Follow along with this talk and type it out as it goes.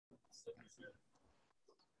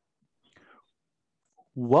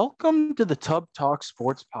Welcome to the Tub Talk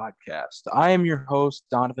Sports Podcast. I am your host,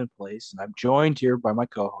 Donovan Place, and I'm joined here by my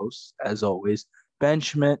co-hosts, as always, Ben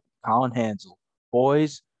Schmidt, Colin Hansel.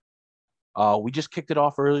 Boys, we just kicked it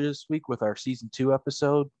off earlier this week with our season 2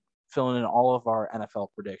 episode, filling in all of our NFL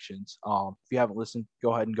predictions. If you haven't listened,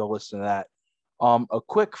 go ahead and go listen to that. A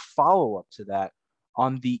quick follow-up to that,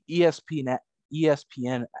 on the ESPN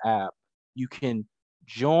app, you can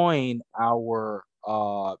join our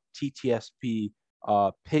TTSP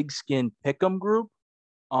Pigskin Pick'em group.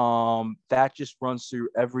 That just runs through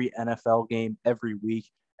every NFL game every week,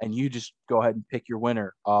 and you just go ahead and pick your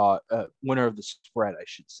winner of the spread, I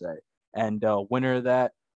should say. And winner of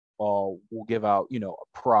that, we'll give out, a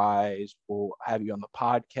prize. We'll have you on the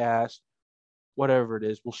podcast, whatever it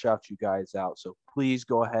is. We'll shout you guys out. So please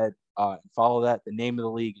go ahead and follow that. The name of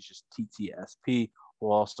the league is just TTSP.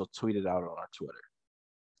 We'll also tweet it out on our Twitter.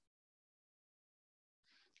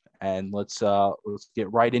 And let's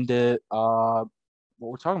get right into what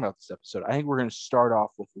we're talking about this episode. I think we're going to start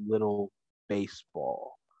off with a little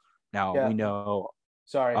baseball. Now we know.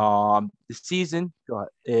 Sorry. The season.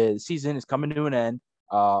 The season is coming to an end.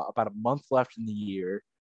 About a month left in the year.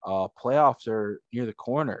 Playoffs are near the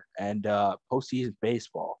corner, and postseason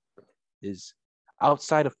baseball is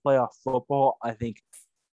outside of playoff football. I think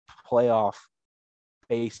playoff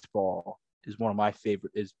baseball is one of my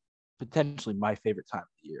favorite. Is potentially my favorite time of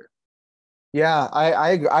the year. Yeah,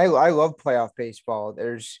 I love playoff baseball.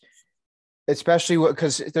 Especially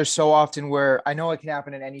because there's so often where I know it can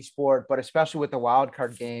happen in any sport, but especially with the wild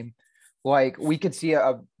card game, like we could see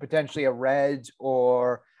potentially a Reds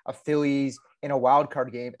or a Phillies in a wild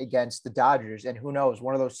card game against the Dodgers, and who knows,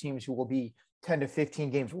 one of those teams who will be 10 to 15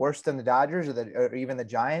 games worse than the Dodgers or even the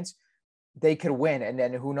Giants, they could win, and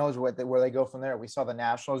then who knows where they go from there. We saw the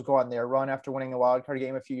Nationals go on their run after winning the wild card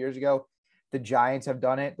game a few years ago. The Giants have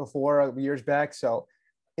done it before years back. So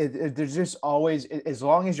there's just always, as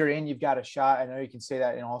long as you're in, you've got a shot. I know you can say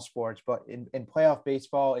that in all sports, but in playoff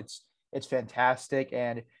baseball, it's fantastic.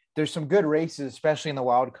 And there's some good races, especially in the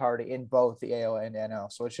wild card in both the AL and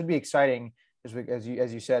NL. So it should be exciting as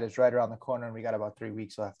you said, it's right around the corner and we got about 3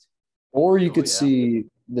 weeks left. Or you could see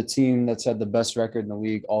the team that's had the best record in the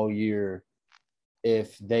league all year.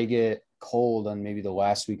 If they get cold on maybe the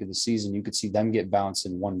last week of the season, you could see them get bounced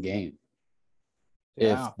in one game.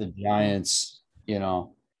 Yeah. If the Giants,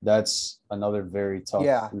 that's another very tough.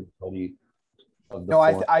 Yeah. No,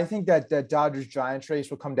 I think that the Dodgers Giants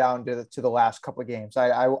race will come down to the last couple of games.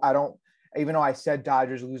 I don't, even though I said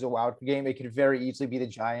Dodgers lose a wild game, it could very easily be the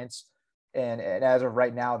Giants. And as of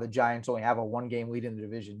right now, the Giants only have a 1-game lead in the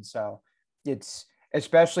division. So it's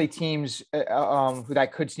especially teams who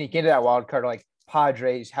that could sneak into that wild card, like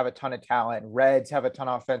Padres have a ton of talent, Reds have a ton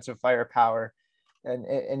of offensive firepower,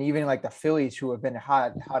 and even like the Phillies, who have been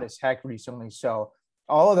hot as heck recently. So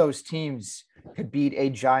all of those teams could beat a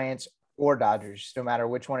Giants or Dodgers, no matter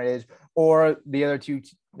which one it is, or the other team.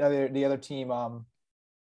 If you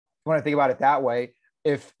want to think about it that way,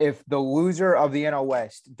 if the loser of the NL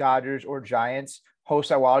West, Dodgers or Giants,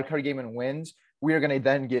 hosts a wild card game and wins, we are going to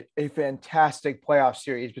then get a fantastic playoff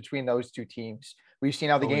series between those two teams. We've seen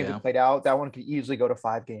how the games have played out. That one could easily go to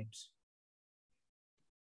 5 games.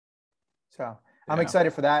 So I'm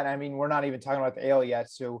excited for that. I mean, we're not even talking about the AL yet.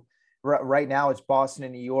 So right now it's Boston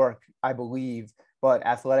and New York, I believe. But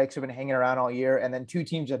Athletics have been hanging around all year. And then 2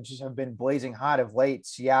 teams that just have been blazing hot of late.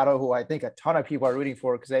 Seattle, who I think a ton of people are rooting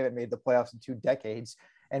for because they haven't made the playoffs in 2 decades.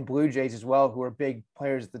 And Blue Jays as well, who are big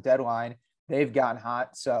players at the deadline. They've gotten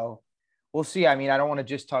hot. So we'll see. I mean, I don't want to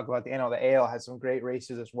just talk about the NL. The AL has some great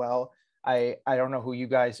races as well. I don't know who you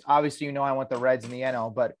guys – obviously, I want the Reds in the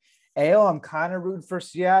NL. But AL, I'm kind of rooting for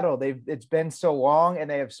Seattle. It's been so long, and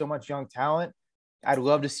they have so much young talent. I'd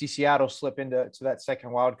love to see Seattle slip into that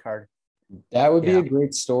second wild card. That would be a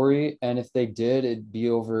great story. And if they did, it'd be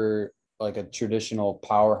over like a traditional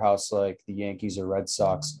powerhouse like the Yankees or Red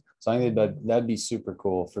Sox. So I think that'd be super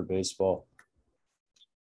cool for baseball.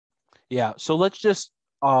 Yeah. So let's just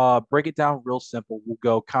break it down real simple. We'll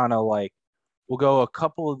go a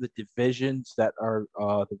couple of the divisions that are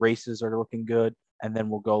the races are looking good, and then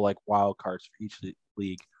we'll go like wild cards for each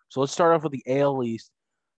league. So let's start off with the AL East.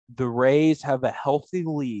 The Rays have a healthy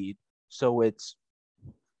lead, so it's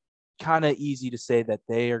kind of easy to say that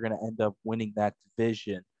they are going to end up winning that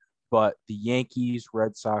division. But the Yankees,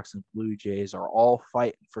 Red Sox, and Blue Jays are all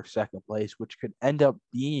fighting for second place, which could end up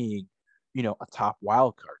being, a top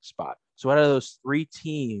wild card spot. So out of those 3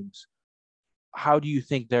 teams, how do you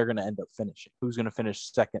think they're going to end up finishing? Who's going to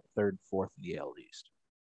finish second, third, fourth in the AL East?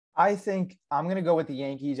 I think I'm going to go with the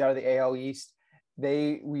Yankees out of the AL East.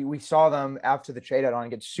 we saw them after the trade deadline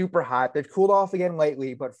get super hot. They've cooled off again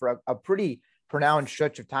lately, but for a pretty pronounced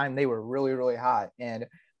stretch of time, they were really, really hot. And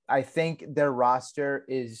I think their roster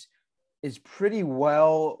is pretty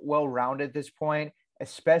well rounded at this point,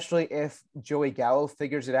 especially if Joey Gallo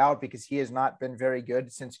figures it out, because he has not been very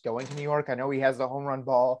good since going to New York. I know he has the home run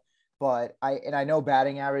ball, but I know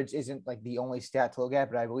batting average isn't like the only stat to look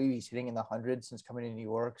at, but I believe he's hitting in the hundreds since coming to New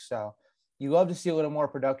York. So you love to see a little more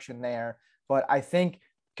production there. But I think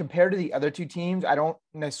compared to the other two teams, I don't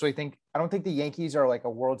think the Yankees are like a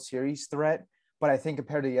World Series threat, but I think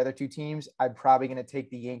compared to the other two teams, I'm probably going to take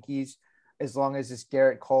the Yankees as long as this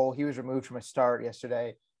Garrett Cole, he was removed from a start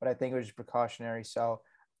yesterday, but I think it was just precautionary. So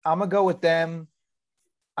I'm going to go with them.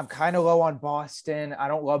 I'm kind of low on Boston. I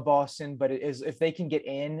don't love Boston, but it is, if they can get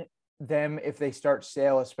in them, if they start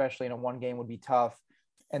Sale, especially in a one game, would be tough.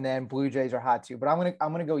 And then Blue Jays are hot too, but I'm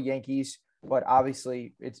going to go Yankees, but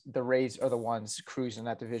obviously it's the Rays are the ones cruising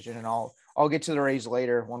that division, and I'll get to the Rays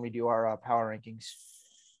later when we do our power rankings.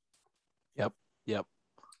 Yep.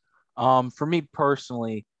 For me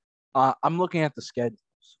personally, I'm looking at the schedules,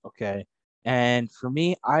 okay? And for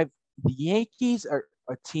me, the Yankees are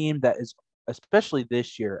a team that is, especially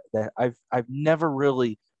this year, that I've never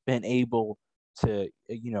really been able to,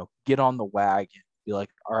 get on the wagon, be like,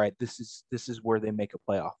 all right, this is where they make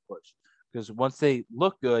a playoff push. Because once they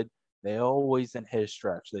look good, they always then hit a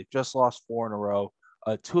stretch. They've just lost 4 in a row.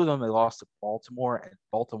 2 of them they lost to Baltimore, and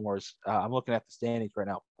Baltimore's. I'm looking at the standings right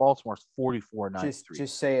now. Baltimore's 44-93.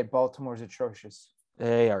 Just say it. Baltimore's atrocious.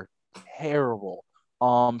 They are terrible.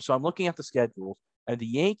 So I'm looking at the schedules, and the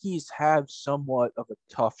Yankees have somewhat of a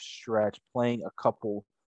tough stretch playing a couple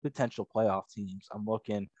potential playoff teams. I'm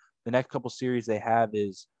looking. The next couple series they have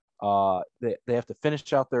is they have to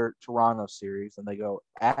finish out their Toronto series, and they go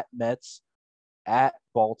at Mets, at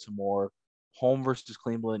Baltimore, home versus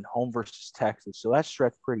Cleveland, home versus Texas. So that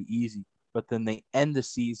stretch pretty easy. But then they end the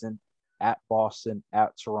season at Boston,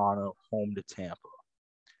 at Toronto, home to Tampa.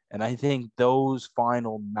 And I think those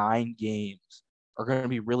final 9 games are going to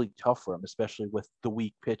be really tough for them, especially with the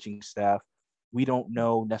weak pitching staff. We don't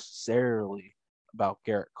know necessarily about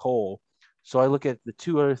Garrett Cole. So I look at the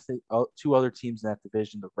two other teams in that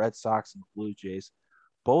division, the Red Sox and the Blue Jays.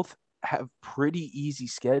 Both have pretty easy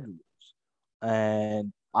schedules.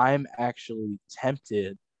 And I'm actually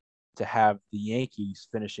tempted to have the Yankees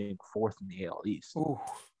finishing 4th in the AL East. Ooh.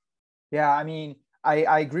 Yeah, I mean,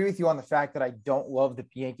 I agree with you on the fact that I don't love the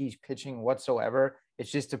Yankees pitching whatsoever.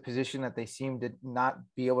 It's just a position that they seem to not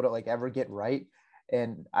be able to like ever get right.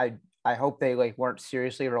 And I hope they like weren't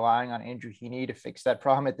seriously relying on Andrew Heaney to fix that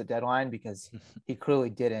problem at the deadline, because he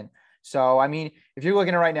clearly didn't. So, I mean, if you're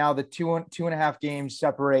looking at right now, the 2.5 games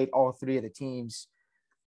separate all 3 of the teams.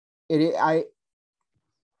 I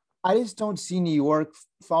just don't see New York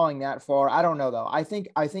falling that far. I don't know though. I think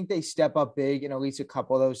they step up big in at least a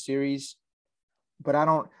couple of those series. But I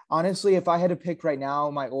don't honestly, if I had to pick right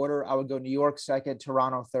now, my order, I would go New York 2nd,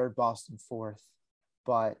 Toronto 3rd, Boston 4th.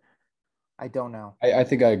 But I don't know. I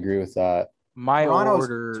think I agree with that.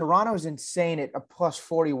 Toronto's insane at a plus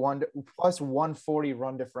 140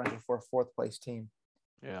 run differential for a 4th place team.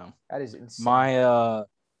 Yeah. That is insane.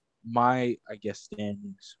 My I guess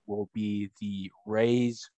standings will be the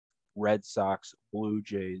Rays, Red Sox, Blue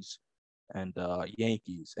Jays, and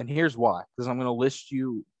Yankees. And here's why, because I'm going to list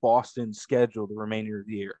you Boston's schedule the remainder of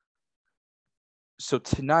the year. So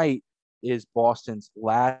tonight is Boston's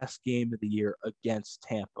last game of the year against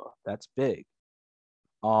Tampa. That's big.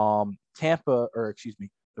 The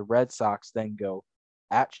Red Sox then go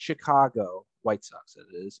at Chicago, White Sox that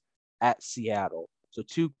is, at Seattle. So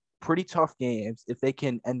 2 pretty tough games. If they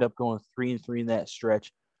can end up going 3-3 in that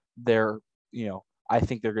stretch, I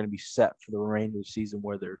think they're going to be set for the remainder of the season,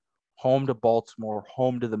 where they're home to Baltimore,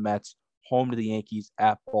 home to the Mets, home to the Yankees,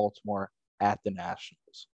 at Baltimore, at the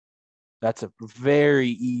Nationals. That's a very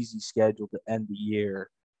easy schedule to end the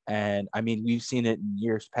year. And, I mean, we've seen it in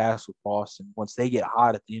years past with Boston. Once they get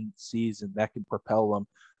hot at the end of the season, that can propel them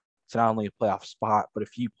to not only a playoff spot, but a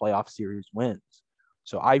few playoff series wins.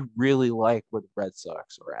 So I really like where the Red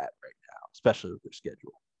Sox are at right now, especially with their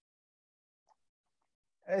schedule.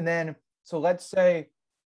 And then, so let's say,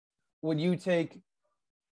 would you take,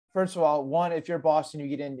 first of all, 1, if you're Boston, you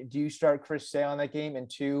get in, do you start Chris Sale on that game? And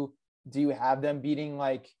 2, do you have them beating,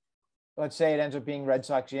 like, let's say it ends up being Red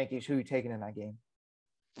Sox, Yankees, who are you taking in that game?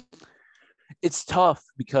 It's tough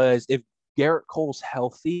because if Garrett Cole's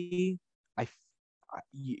healthy,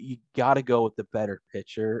 you got to go with the better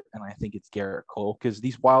pitcher, and I think it's Garrett Cole, because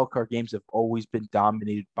these wild card games have always been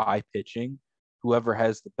dominated by pitching. Whoever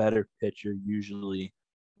has the better pitcher usually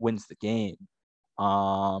wins the game.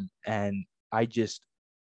 And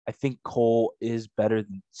I think Cole is better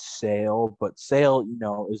than Sale, but Sale,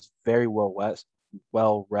 is very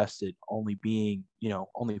well rested, only playing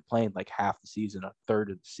like half the season, a third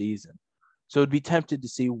of the season. So it'd be tempted to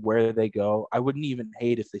see where they go. I wouldn't even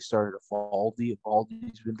hate if they started a Eovaldi.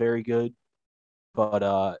 Eovaldi's been very good, but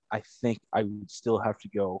I think I would still have to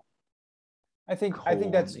go. I think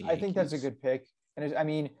that's a good pick.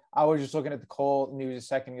 And I was just looking at the Cole news a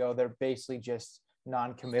second ago. They're basically just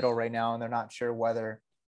non-committal right now, and they're not sure whether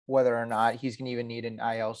or not he's going to even need an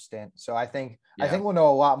IL stint. So I think we'll know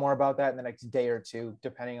a lot more about that in the next day or two,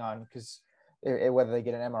 depending on whether they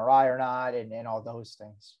get an MRI or not, and all those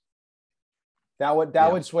things. That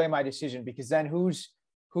would sway my decision, because then who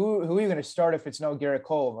are you going to start if it's no Garrett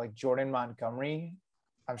Cole? Like Jordan Montgomery?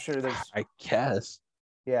 I'm sure there's. I guess.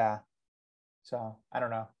 Yeah. So I don't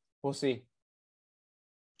know. We'll see.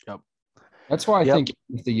 Yep. That's why I think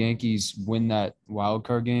if the Yankees win that wild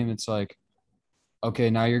card game, it's like, okay,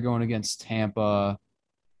 now you're going against Tampa,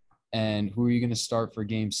 and who are you going to start for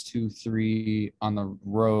games 2, 3 on the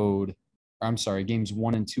road? I'm sorry, games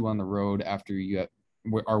 1 and 2 on the road after you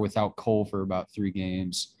are without Cole for about 3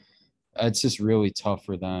 games. It's just really tough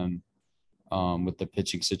for them with the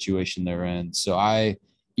pitching situation they're in. So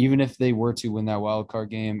even if they were to win that wild card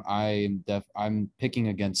game, I'm picking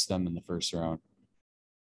against them in the first round.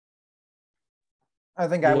 I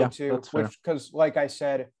think I would too, because like I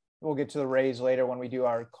said, we'll get to the Rays later when we do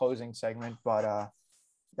our closing segment, but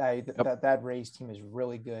that Rays team is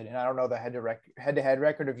really good. And I don't know the head-to-head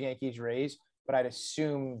record of Yankees Rays, but I'd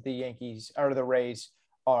assume the Yankees or the Rays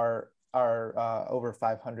are over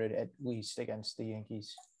 500 at least against the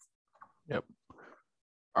Yankees. Yep.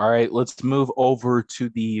 All right, let's move over to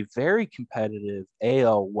the very competitive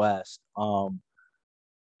AL West.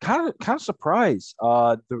 Kind of surprised.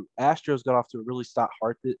 The Astros got off to a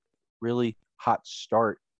really hot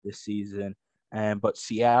start this season, but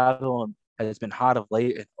Seattle has been hot of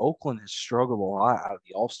late, and Oakland has struggled a lot out of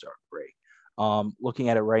the All-Star break. Looking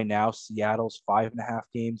at it right now, Seattle's 5.5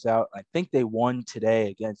 games out. I think they won today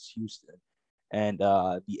against Houston, and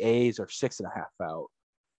the A's are 6.5 out.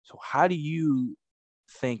 So how do you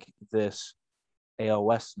think this AL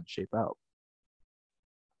West can shape out?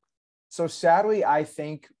 So sadly, I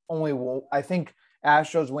think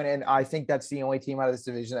Astros win, and I think that's the only team out of this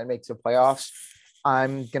division that makes the playoffs.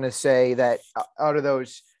 I'm gonna say that out of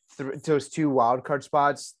those 2 wild card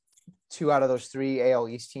spots, 2 out of those 3 AL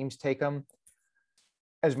East teams take them.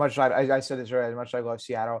 As much as I said this earlier, as much as I love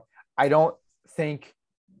Seattle, I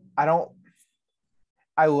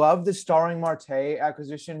love the Starling Marte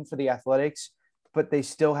acquisition for the Athletics, but they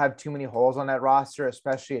still have too many holes on that roster,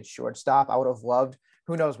 especially at shortstop. I would have loved,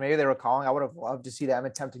 who knows, maybe they were calling. I would have loved to see them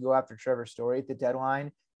attempt to go after Trevor Story at the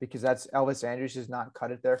deadline, because that's Elvis Andrus has not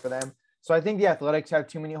cut it there for them. So I think the Athletics have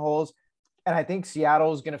too many holes, and I think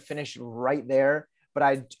Seattle is going to finish right there. But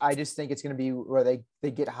I just think it's going to be where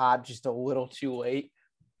they get hot just a little too late.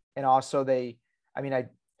 And also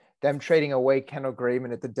them trading away Kendall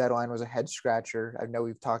Graveman at the deadline was a head scratcher. I know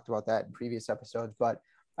we've talked about that in previous episodes, but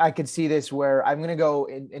I could see this where I'm going to go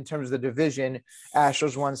in terms of the division.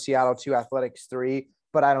 Astros 1, Seattle 2, Athletics 3,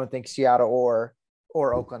 but I don't think Seattle or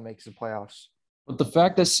Oakland makes the playoffs. But the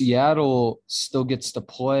fact that Seattle still gets to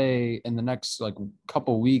play in the next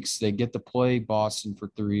couple weeks, they get to play Boston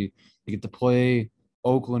for 3, they get to play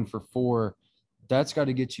Oakland for 4. That's got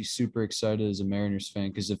to get you super excited as a Mariners fan,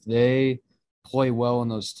 because if they play well in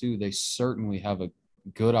those 2, they certainly have a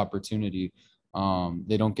good opportunity.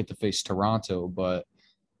 They don't get to face Toronto, but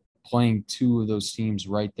playing 2 of those teams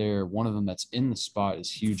right there, one of them that's in the spot,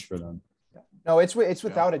 is huge for them. No, it's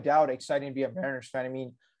without a doubt exciting to be a Mariners fan. I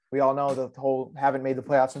mean, we all know the whole haven't made the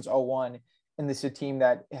playoffs since 2001, and this is a team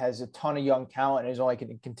that has a ton of young talent and is only going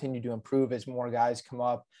to continue to improve as more guys come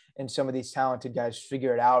up and some of these talented guys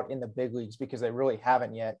figure it out in the big leagues, because they really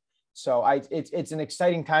haven't yet. So it's an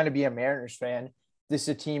exciting time to be a Mariners fan. This is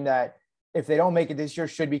a team that, if they don't make it this year,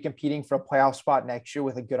 should be competing for a playoff spot next year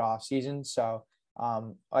with a good offseason. So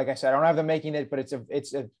like I said, I don't have them making it, but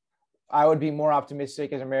I would be more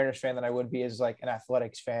optimistic as a Mariners fan than I would be as like an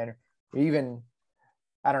Athletics fan, or even,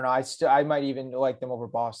 I don't know. I might even like them over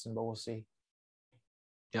Boston, but we'll see.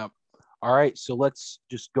 Yep. All right. So let's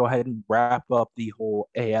just go ahead and wrap up the whole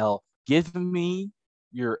AL. Give me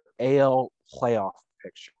your AL playoff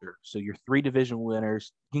picture. So your 3 division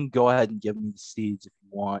winners. You can go ahead and give me the seeds if you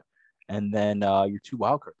want, and then your 2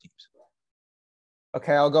 wildcard teams.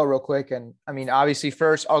 Okay, I'll go real quick. And obviously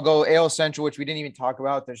first I'll go AL Central, which we didn't even talk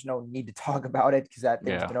about. There's no need to talk about it because that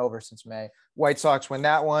thing's been over since May. White Sox win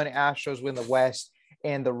that one. Astros win the West,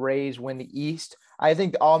 and the Rays win the East. I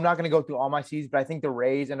think I'm not going to go through all my seeds, but I think the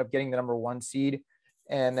Rays end up getting the number 1 seed.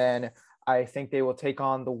 And then I think they will take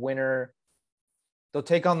on the winner. They'll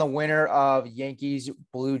take on the winner of Yankees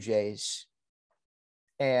Blue Jays.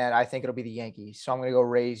 And I think it'll be the Yankees. So I'm going to go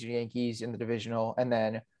Rays Yankees in the divisional, and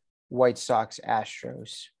then White Sox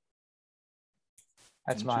Astros.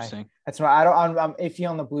 I'm iffy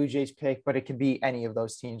on the Blue Jays pick, but it could be any of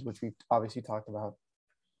those teams, which we've obviously talked about.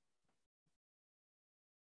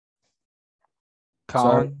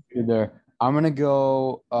 Colin, you're there. I'm gonna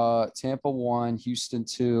go Tampa 1, Houston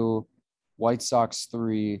 2, White Sox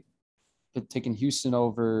 3. Taking Houston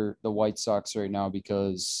over the White Sox right now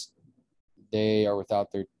because they are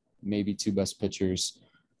without their maybe 2 best pitchers.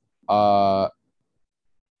 For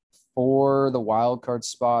the wild card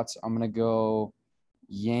spots, I'm gonna go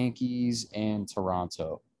Yankees and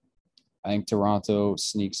Toronto. I think Toronto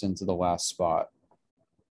sneaks into the last spot.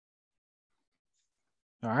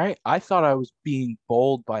 All right. I thought I was being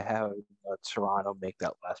bold by having Toronto make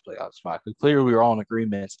that last playoff spot. But clearly, we were all in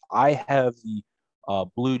agreement. I have the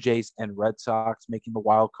Blue Jays and Red Sox making the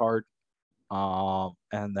wild card.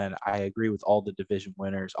 And then I agree with all the division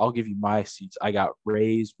winners. I'll give you my seeds. I got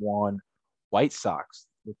Rays 1, White Sox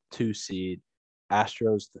with 2 seed,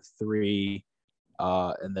 Astros the 3,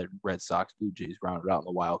 and then Red Sox, Blue Jays rounded out in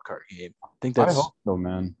the wild card game. I hope so,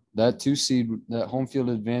 man. That 2 seed, that home field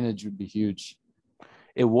advantage would be huge.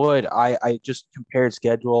 It would. I just compared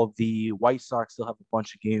schedule. The White Sox still have a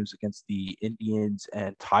bunch of games against the Indians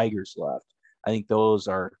and Tigers left. I think those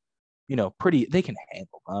are, pretty. They can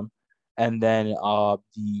handle them. And then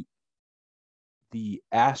the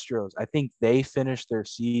Astros, I think they finished their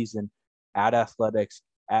season at Athletics,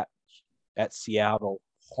 at Seattle,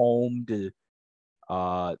 home to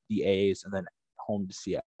the A's, and then home to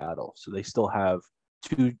Seattle. So they still have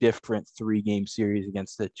 2 different 3-game series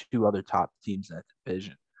against the 2 other top teams in that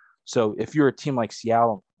division. So if you're a team like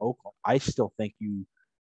Seattle and Oakland, I still think you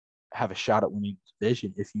have a shot at winning the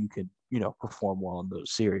division if you can, perform well in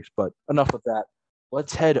those series. But enough of that.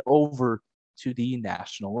 Let's head over to the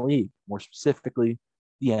National League, more specifically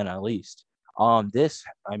the NL East.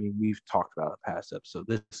 We've talked about it in the past episode.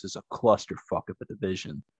 This is a clusterfuck of a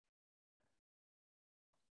division.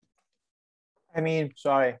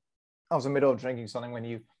 Sorry. I was in the middle of drinking something when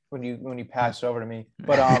you passed over to me.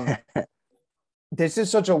 But this is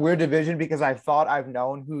such a weird division because I thought I've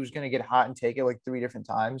known who's going to get hot and take it like 3 different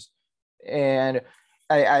times. And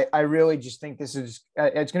I really just think this is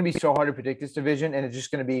it's going to be so hard to predict this division, and it's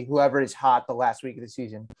just going to be whoever is hot the last week of the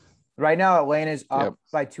season. Right now, Atlanta's up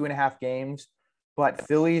by 2.5 games, but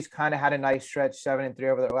Philly's kind of had a nice stretch, 7-3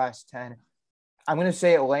 over their last 10. I'm going to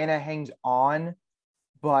say Atlanta hangs on,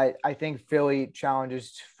 but I think Philly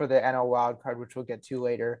challenges for the NL wild card, which we'll get to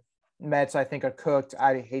later. Mets, I think, are cooked.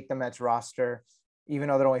 I hate the Mets roster. Even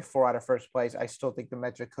though they're only 4 out of first place, I still think the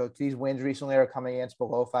Mets are cooked. These wins recently are coming against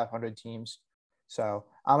below 500 teams. So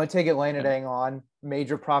I'm going to take Atlanta to hang on.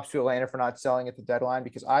 Major props to Atlanta for not selling at the deadline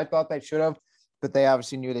because I thought they should have, but they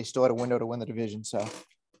obviously knew they still had a window to win the division. So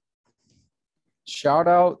shout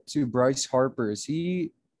out to Bryce Harper. Is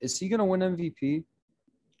he going to win MVP?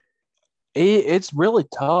 It's really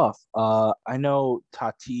tough. I know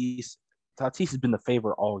Tatis has been the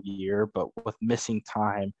favorite all year, but with missing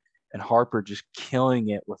time and Harper just killing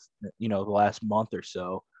it with, the last month or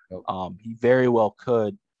so, he very well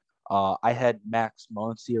could. I had Max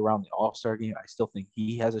Muncy around the All-Star game. I still think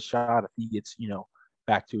he has a shot if he gets,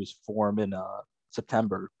 back to his form in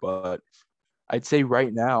September. But I'd say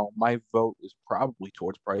right now my vote is probably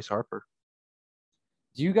towards Bryce Harper.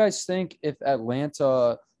 Do you guys think if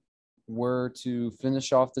Atlanta were to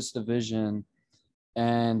finish off this division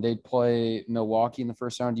and they'd play Milwaukee in the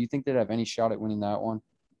first round, do you think they'd have any shot at winning that one?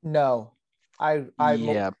 No.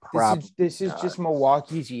 Probably. This is just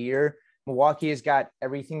Milwaukee's year. Milwaukee has got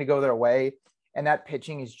everything to go their way, and that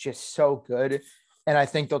pitching is just so good. And I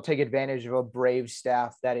think they'll take advantage of a Braves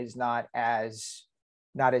staff that is not as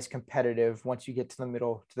competitive once you get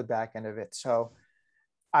to the back end of it. So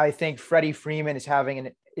I think Freddie Freeman is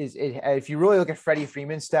having if you really look at Freddie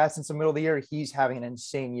Freeman's stats since the middle of the year, he's having an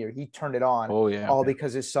insane year. He turned it on all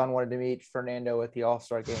because his son wanted to meet Fernando at the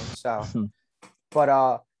All-Star game. So,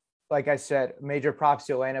 but like I said, major props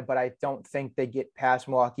to Atlanta, but I don't think they get past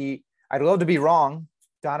Milwaukee. I'd love to be wrong.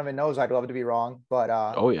 Donovan knows I'd love to be wrong, but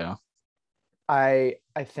I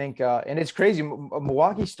think and it's crazy.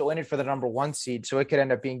 Milwaukee's still in it for the number 1 seed, so it could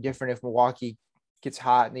end up being different if Milwaukee gets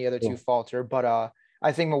hot and the other 2 falter. But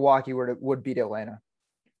I think Milwaukee would beat Atlanta.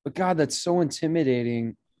 But God, that's so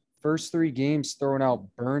intimidating. First 3 games throwing out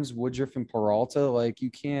Burns, Woodruff, and Peralta. Like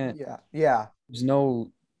you can't. Yeah. There's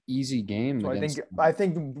no easy game. So I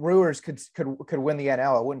think the Brewers could win the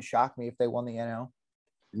NL. It wouldn't shock me if they won the NL.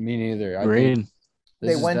 Me neither.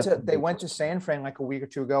 They went to San Fran like a week or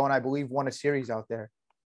two ago, and I believe won a series out there.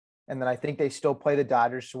 And then I think they still play the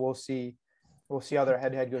Dodgers, so we'll see. We'll see how their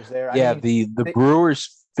head-to-head goes there. Yeah, the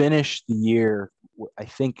Brewers finished the year, I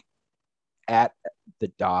think, at the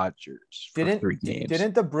Dodgers for 3 games.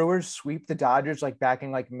 Didn't the Brewers sweep the Dodgers like back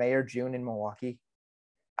in like May or June in Milwaukee?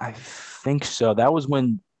 I think so. That was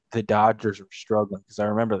when the Dodgers were struggling because I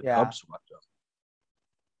remember the Cubs swept them.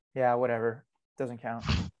 Yeah, whatever. Doesn't count.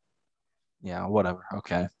 Yeah, whatever.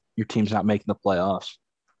 Okay. Your team's not making the playoffs.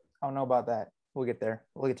 I don't know about that. We'll get there.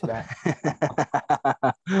 We'll get to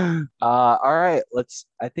that. All right.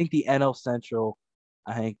 I think the NL Central,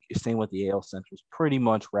 same with the AL Central, is pretty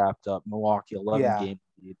much wrapped up. Milwaukee, 11-game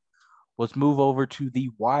lead. Let's move over to the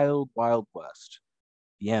Wild West,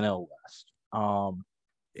 the NL West.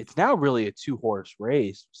 It's now really a 2-horse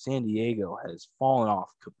race. San Diego has fallen off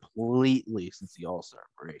completely since the All-Star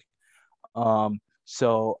break.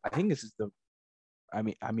 So I think this is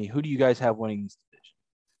who do you guys have winning this division?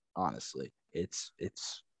 Honestly, this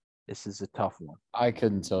is a tough one. I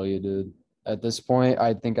couldn't tell you, dude. At this point,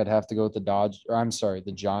 I think I'd have to go with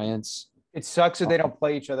the Giants. It sucks that they don't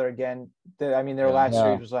play each other again. Their last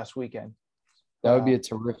series was last weekend. That would be a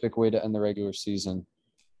terrific way to end the regular season.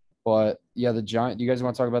 But yeah, the Giants. Do you guys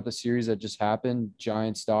want to talk about the series that just happened?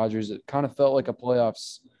 Giants Dodgers. It kind of felt like a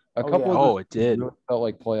playoffs. It did. Really felt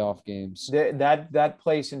like playoff games. That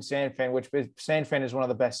place in San Fran, which San Fran is one of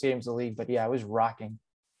the best stadiums in the league, but yeah, it was rocking.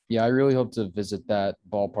 Yeah, I really hope to visit that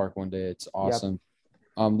ballpark one day. It's awesome.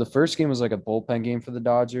 Yep. The first game was like a bullpen game for the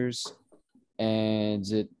Dodgers, and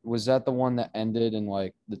it was that the one that ended in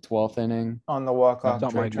like the 12th inning on the walk-off.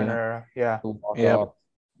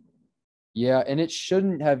 Yeah, and it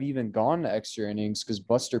shouldn't have even gone to extra innings because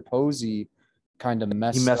Buster Posey kind of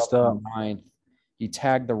messed up. He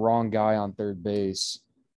tagged the wrong guy on third base,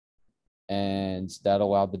 and that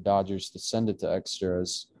allowed the Dodgers to send it to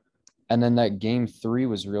extras. And then that game 3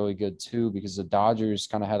 was really good too because the Dodgers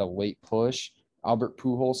kind of had a late push. Albert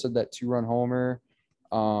Pujols had that 2-run homer,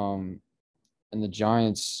 and the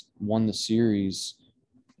Giants won the series,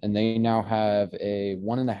 and they now have a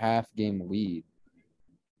 1.5-game lead.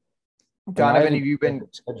 Donovan, have you been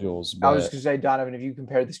schedules? I was just gonna say, Donovan, have you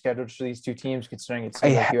compared the schedules for these two teams, considering it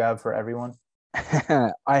seems like you have for everyone?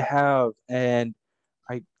 I have, and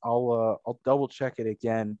I'll double check it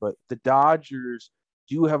again. But the Dodgers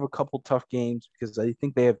do have a couple tough games because I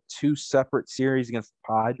think they have 2 separate series against the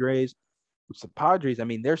Padres. Which the Padres,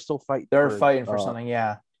 they're still fighting. They're fighting for something,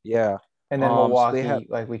 yeah. Yeah. And then Milwaukee,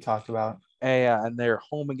 like we talked about. Yeah, and they're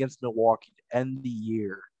home against Milwaukee to end the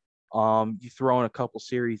year. You throw in a couple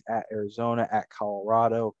series at Arizona, at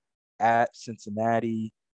Colorado, at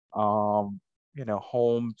Cincinnati, home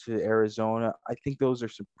to Arizona. I think those are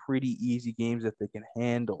some pretty easy games that they can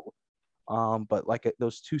handle. But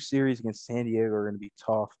those 2 series against San Diego are going to be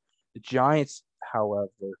tough. The Giants, however,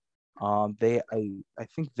 I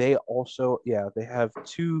think they also, they have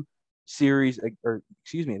 2 series,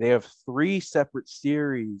 they have 3 separate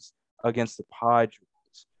series against the Padres.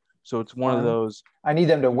 So it's one of those. I need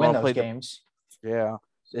them to win those games.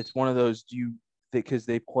 It's one of those. Because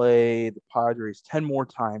they play the Padres 10 more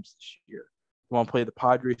times this year. You want to play the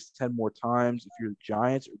Padres 10 more times if you're the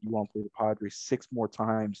Giants, or do you want to play the Padres 6 more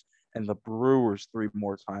times and the Brewers 3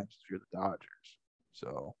 more times if you're the Dodgers?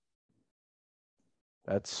 So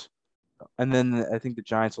and then I think the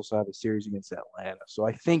Giants also have a series against Atlanta. So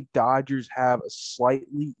I think Dodgers have a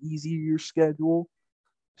slightly easier schedule,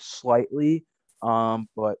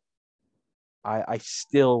 but I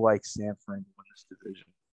still like San Fran to win this division.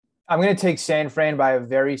 I'm going to take San Fran by a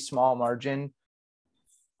very small margin.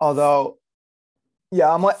 Although,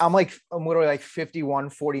 I'm literally like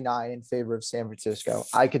 51-49 in favor of San Francisco.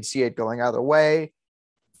 I could see it going either way.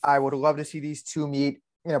 I would love to see these two meet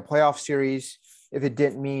in a playoff series if it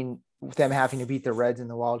didn't mean them having to beat the Reds in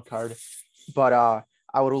the wild card. But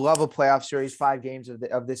I would love a playoff series, 5 games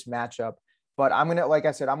of this matchup. But I'm going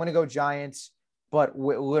to go Giants, but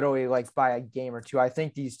literally like by a game or 2. I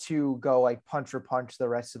think these two go like punch for punch the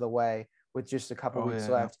rest of the way with just a couple weeks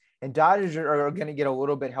left. And Dodgers are going to get a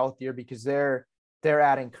little bit healthier because they're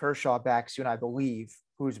adding Kershaw back soon, I believe,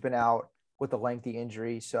 who's been out with a lengthy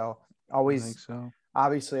injury. So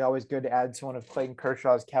obviously always good to add someone of Clayton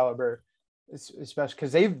Kershaw's caliber, especially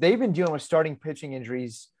because they've been dealing with starting pitching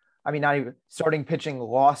injuries. Not even starting pitching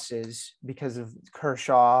losses because of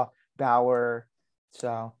Kershaw, Bauer.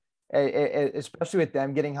 So especially with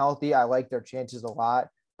them getting healthy, I like their chances a lot.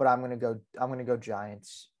 But I'm gonna go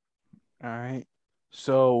Giants. All right.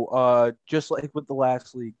 So just like with the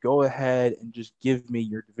last league, go ahead and just give me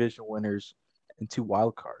your division winners and 2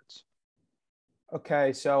 wild cards.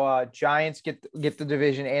 Okay, so Giants get the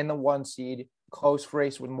division and the 1 seed. close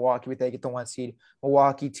race with Milwaukee, but they get the 1 seed.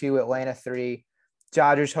 Milwaukee 2, Atlanta 3.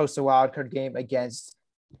 Dodgers host a wild card game against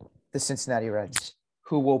the Cincinnati Reds,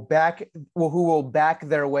 who will back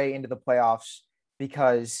their way into the playoffs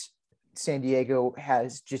because San Diego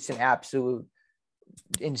has just an absolute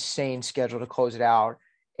insane schedule to close it out.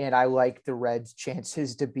 And I like the Reds'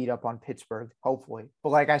 chances to beat up on Pittsburgh, hopefully. But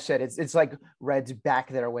like I said, it's like Reds back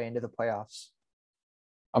their way into the playoffs.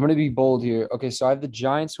 I'm going to be bold here. Okay, so I have the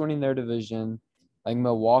Giants winning their division. I think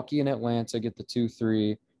Milwaukee and Atlanta get the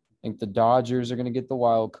 2-3. I think the Dodgers are going to get the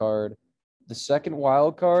wild card. The second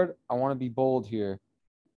wild card, I want to be bold here.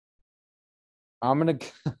 I'm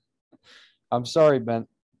sorry, Ben.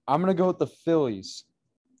 I'm going to go with the Phillies.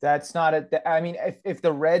 That's not it. I mean, if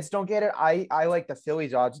the Reds don't get it, I like the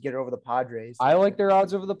Phillies odds to get it over the Padres. I like their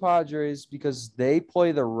odds over the Padres because they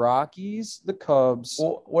play the Rockies, the Cubs.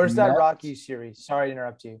 Well, where's that Rockies series? Sorry to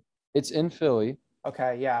interrupt you. It's in Philly.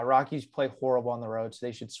 Okay, yeah. Rockies play horrible on the road, so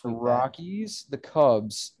they should sweep the Rockies, the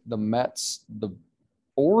Cubs, the Mets, the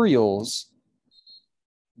Orioles,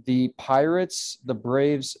 the Pirates, the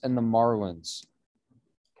Braves, and the Marlins.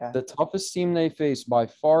 Okay. The toughest team they face by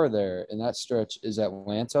far there in that stretch is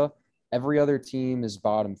Atlanta. Every other team is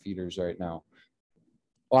bottom feeders right now.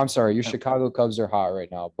 Oh, I'm sorry. Your Chicago Cubs are hot right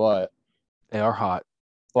now, but they are hot.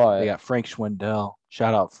 But they got Frank Schwindel.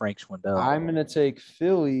 Shout out Frank Schwindel. I'm gonna take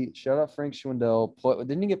Philly. Shout out Frank Schwindel.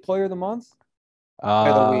 Didn't he get Player of the Month?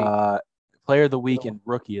 Player of the Week and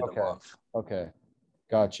Rookie of the Month. Okay,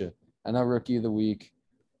 gotcha. And now Rookie of the Week.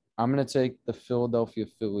 I'm gonna take the Philadelphia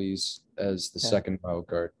Phillies as the second wild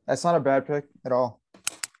card. That's not a bad pick at all.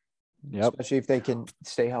 Yep. Especially if they can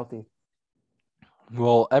stay healthy.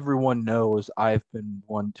 Well, everyone knows I've been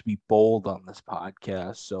one to be bold on this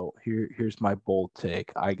podcast. So here's my bold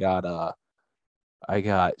take. I got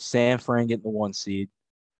San Fran getting the 1 seed,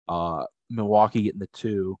 Milwaukee getting the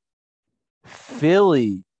 2,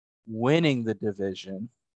 Philly winning the division.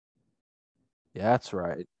 Yeah, that's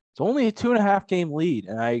right. It's only a 2.5 game lead,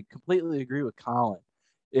 and I completely agree with Colin.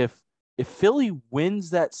 If Philly wins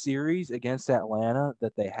that series against Atlanta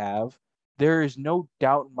that they have, there is no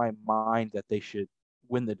doubt in my mind that they should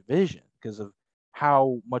win the division because of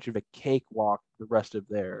how much of a cakewalk the rest of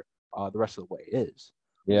the way is.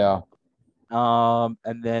 Yeah.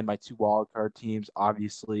 And then my 2 wildcard teams,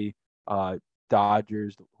 obviously,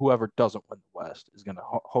 Dodgers. Whoever doesn't win the West is going to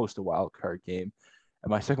host a wildcard game, and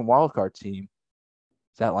my second wildcard team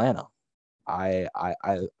is Atlanta. I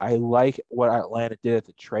like what Atlanta did at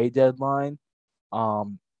the trade deadline.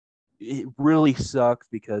 It really sucks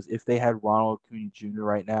because if they had Ronald Acuna Jr.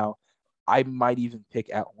 right now, I might even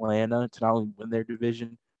pick Atlanta to not only win their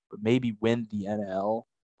division, but maybe win the NL.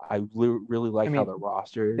 I really like how their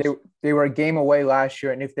roster is. They were a game away last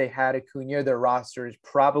year, and if they had Acuna, their roster is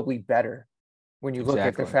probably better when you look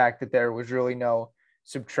at the fact that there was really no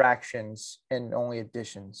subtractions and only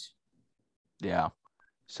additions. Yeah.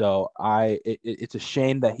 So it's a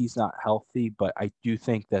shame that he's not healthy, but I do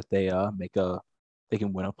think that they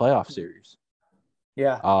can win a playoff series.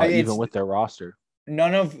 Yeah. Even with their roster.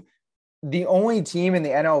 The only team in the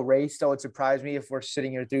NL race that would surprise me if we're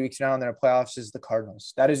sitting here 3 weeks now and they're in the playoffs is the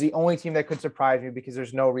Cardinals. That is the only team that could surprise me because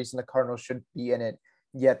there's no reason the Cardinals should be in it,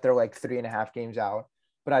 yet they're like 3.5 games out.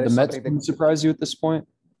 But the Mets would surprise you at this point?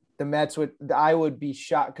 I would be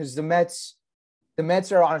shocked because the Mets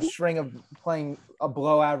are on a string of playing a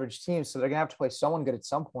below average team, so they're gonna have to play someone good at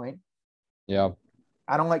some point. Yeah.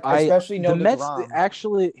 I don't like, especially the Mets.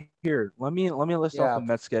 Actually, here, let me list off the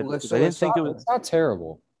Mets schedule. I didn't think it was. It's not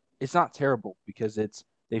terrible. It's not terrible because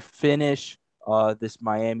they finish this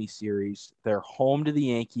Miami series. They're home to the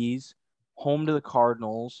Yankees, home to the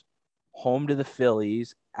Cardinals, home to the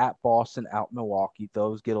Phillies, at Boston, out Milwaukee.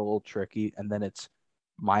 Those get a little tricky, and then it's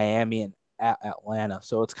Miami and at Atlanta.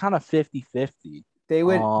 So it's kind of 50-50. They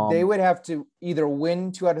would have to either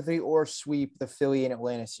win 2 out of 3 or sweep the Philly and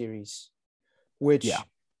Atlanta series, which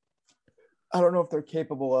I don't know if they're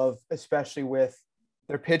capable of, especially with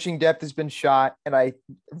their pitching depth has been shot, and I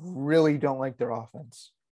really don't like their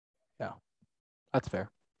offense. Yeah, that's fair.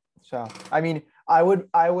 So, I mean, I like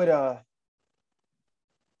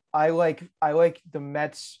the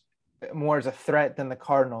Mets more as a threat than the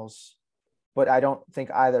Cardinals, but I don't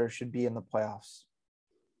think either should be in the playoffs.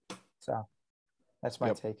 So that's my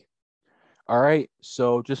take. All right.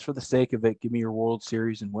 So just for the sake of it, give me your World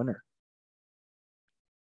Series and winner.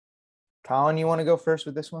 Colin, you want to go first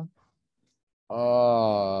with this one?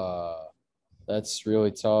 That's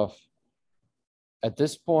really tough. At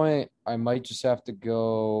this point, I might just have to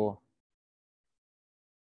go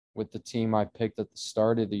with the team I picked at the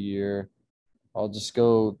start of the year. I'll just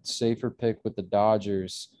go safer pick with the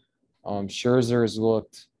Dodgers. Scherzer has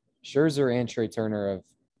looked Scherzer and Trey Turner have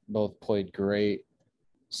both played great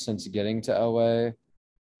since getting to LA.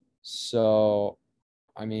 So,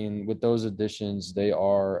 I mean, with those additions, they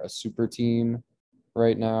are a super team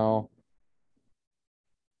right now.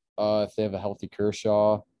 If they have a healthy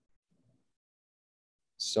Kershaw.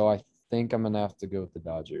 So I think I'm going to have to go with the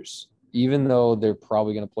Dodgers. Even though they're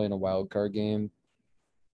probably going to play in a wild card game,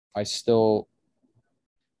 it's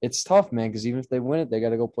tough, man, because even if they win it, they got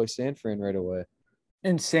to go play San Fran right away.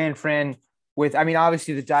 In San Fran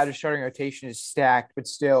obviously the Dodgers starting rotation is stacked, but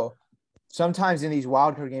still sometimes in these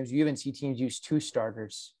wild card games, you even see teams use 2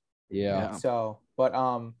 starters. Yeah. So, but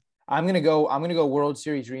I'm going to go World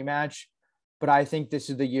Series rematch, but I think this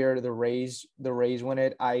is the year the Rays win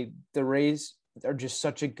it. The Rays are just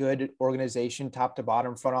such a good organization, top to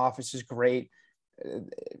bottom. Front office is great.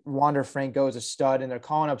 Wander Franco is a stud, and they're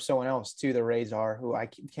calling up someone else too. The Rays are, who I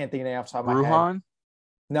can't think of the name off the top of my head. Brujan?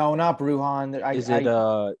 No, not Brujan. Is it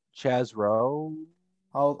Chaz Rowe?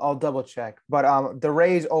 I'll double check. But the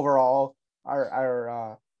Rays overall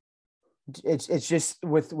are it's just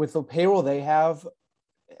with the payroll they have,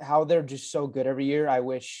 how they're just so good every year. I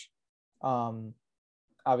wish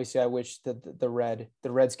obviously I wish that the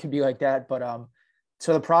Reds could be like that. But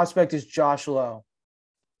so the prospect is Josh Lowe,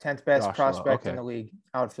 10th best prospect in the league,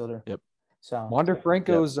 outfielder. Yep. So Wander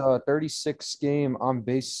Franco's 36 game on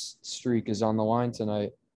base streak is on the line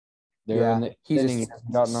tonight. They're in the inning. He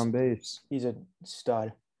hasn't gotten on base. He's a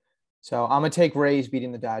stud. So I'm gonna take Rays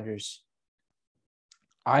beating the Dodgers.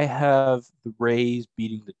 I have the Rays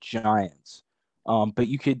beating the Giants. But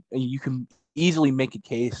you can easily make a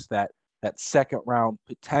case that second round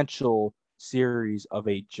potential series of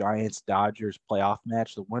a Giants-Dodgers playoff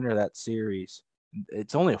match, the winner of that series,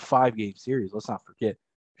 it's only a 5-game series. Let's not forget,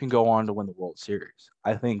 can go on to win the World Series.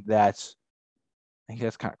 I think that's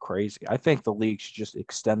kind of crazy. I think the league should just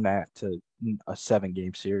extend that to a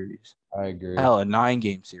 7-game series. I agree. Hell, a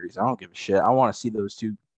 9-game series. I don't give a shit. I want to see those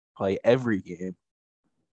two play every game.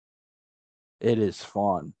 It is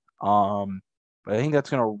fun. But I think that's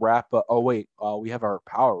gonna wrap up. Oh wait, we have our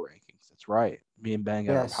power rankings. That's right. Me and Ben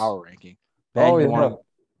got our power ranking. Ben,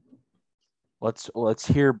 let's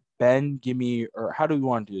hear Ben give me, or how do we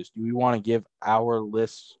want to do this? Do we want to give our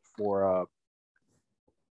lists for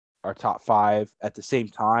our top 5 at the same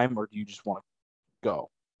time, or do you just want to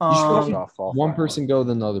go? One person go,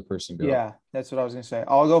 then the other person go. Yeah, that's what I was gonna say.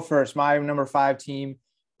 I'll go first. My number 5 team.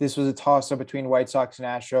 This was a toss-up between White Sox and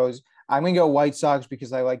Astros. I'm gonna go White Sox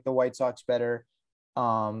because I like the White Sox better,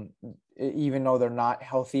 even though they're not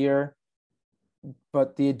healthier.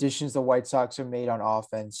 But the additions the White Sox have made on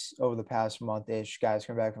offense over the past month-ish, guys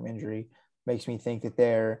coming back from injury, makes me think that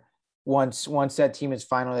they're once that team is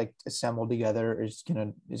finally assembled together is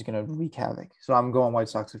gonna wreak havoc. So I'm going White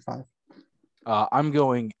Sox at 5. I'm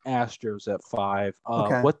going Astros at 5.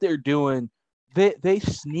 Okay. What they're doing, they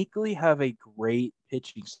sneakily have a great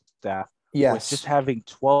pitching staff. Yes. With just having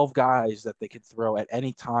 12 guys that they could throw at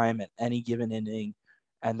any time, at any given inning.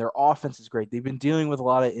 And their offense is great. They've been dealing with a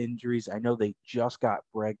lot of injuries. I know they just got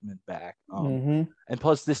Bregman back. And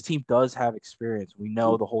plus, this team does have experience. We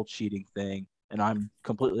know the whole cheating thing. And I'm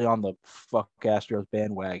completely on the fuck Astros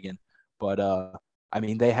bandwagon. But, I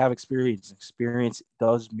mean, they have experience. Experience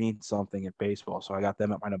does mean something in baseball. So I got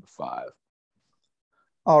them at my number 5.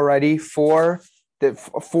 Alrighty. 4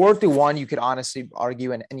 through 1, you could honestly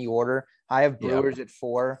argue in any order. I have Brewers at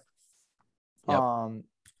 4. Yep.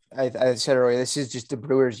 I said earlier, this is just the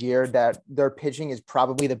Brewers' year that their pitching is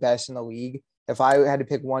probably the best in the league. If I had to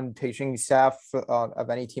pick one pitching staff of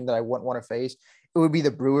any team that I wouldn't want to face, it would be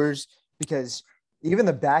the Brewers, because even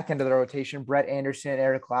the back end of the rotation, Brett Anderson,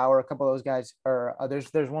 Eric Lauer, a couple of those guys are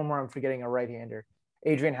there's one more I'm forgetting, a right-hander,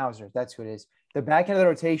 Adrian Hauser. That's who it is. The back end of the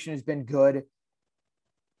rotation has been good.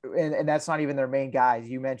 And that's not even their main guys.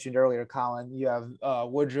 You mentioned earlier, Colin, you have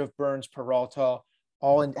Woodruff, Burns, Peralta,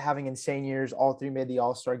 all having insane years. All 3 made the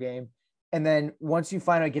All-Star game. And then once you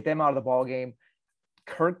finally get them out of the ball game,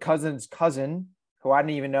 Kirk Cousins' cousin, who I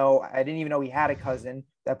didn't even know he had a cousin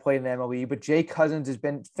that played in the MLB, but Jay Cousins has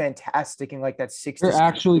been fantastic in like that 60. They're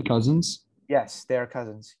actually cousins? Yes, they're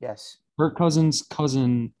cousins. Yes. Kirk Cousins'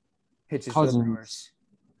 cousin pitches for the Brewers.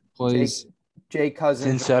 Plays Jay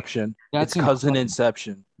Cousins. Inception. That's cousin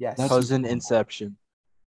Inception. Yes. That's cousin Inception.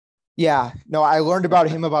 Yeah. No, I learned about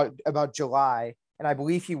him about July, and I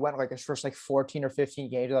believe he went like his first 14 or 15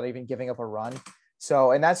 games without even giving up a run.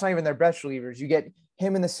 So, and that's not even their best relievers. You get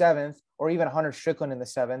him in the 7th, or even Hunter Strickland in the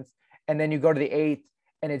 7th, and then you go to the 8th,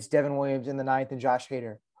 and it's Devin Williams in the 9th and Josh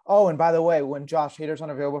Hader. Oh, and by the way, when Josh Hader's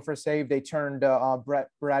unavailable for a save, they turned Brad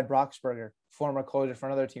Broxberger, former closer for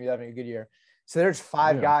another team, having a good year. So there's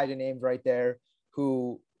 5 guys named right there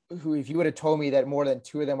who who, if you would have told me that more than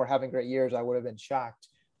 2 of them were having great years, I would have been shocked.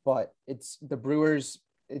 But it's the Brewers.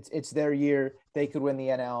 It's their year. They could win the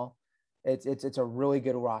NL. It's a really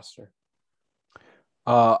good roster.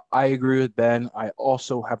 I agree with Ben. I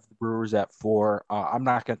also have the Brewers at 4. I'm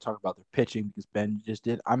not going to talk about their pitching because Ben just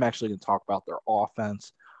did. I'm actually going to talk about their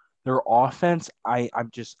offense. Their offense, I'm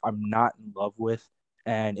not in love with,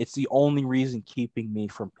 and it's the only reason keeping me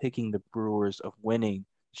from picking the Brewers of winning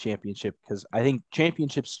the championship, because I think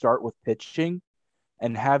championships start with pitching,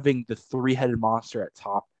 and having the three-headed monster at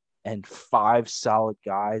top and 5 solid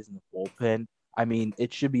guys in the bullpen. I mean,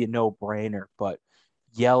 it should be a no-brainer, but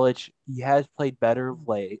Yelich, he has played better of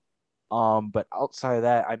late. But outside of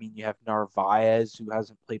that, I mean, you have Narvaez, who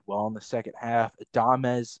hasn't played well in the second half.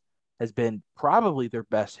 Adames has been probably their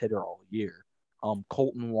best hitter all year.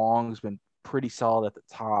 Colton Wong's been pretty solid at the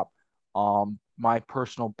top. My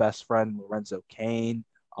personal best friend, Lorenzo Cain,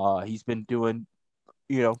 he's been doing,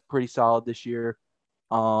 pretty solid this year.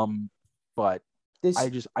 But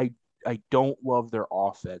I don't love their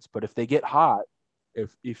offense. But if they get hot,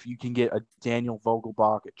 if you can get a Daniel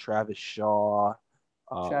Vogelbach, a Travis Shaw.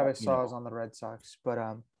 Travis Shaw is on the Red Sox, but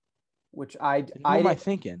which who am I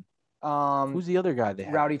thinking? Who's the other guy they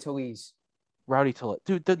have? Rowdy Tellez. Rowdy Tellez.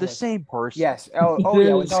 Dude, they're the same person. Yes. Oh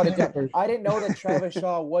yeah. Without a doubt. I didn't know that Travis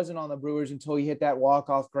Shaw wasn't on the Brewers until he hit that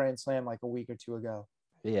walk-off grand slam like a week or 2 ago.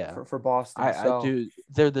 Yeah. For Boston. I do.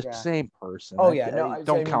 They're the same person. Oh yeah. No,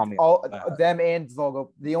 don't count me. All them and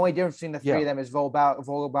Vogel. The only difference between the 3 of them is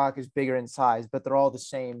Vogelbach is bigger in size, but they're all the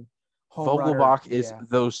same. Vogelbach is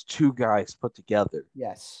those 2 guys put together.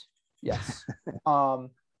 Yes. Yes.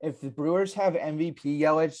 If the Brewers have MVP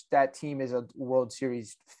Yelich, that team is a World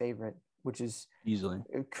Series favorite, which is easily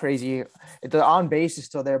crazy. The on base is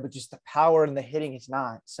still there, but just the power and the hitting is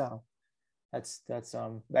not. So that's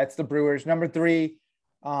the Brewers. Number 3,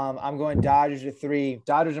 I'm going Dodgers at 3.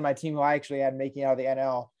 Dodgers are my team who I actually had making out of the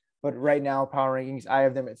NL, but right now power rankings, I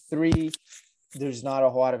have them at 3. There's not a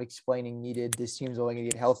whole lot of explaining needed. This team's only going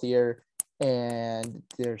to get healthier, and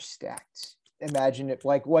they're stacked. Imagine if,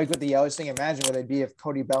 like with the Yelich thing, imagine what they'd be if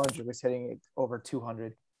Cody Bellinger was hitting it over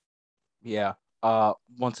 200. Yeah.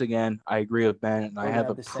 Once again, I agree with Ben, and I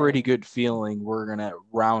have a pretty good feeling we're going to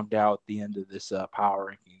round out the end of this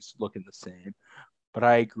power rankings looking the same. But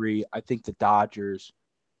I agree. I think the Dodgers,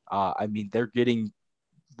 I mean, they're getting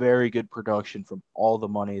very good production from all the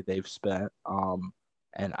money they've spent.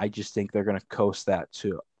 And I just think they're going to coast that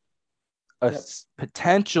to a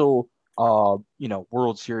potential,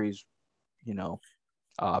 World Series,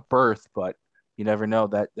 berth. But you never know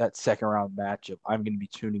that second round matchup. I'm going to be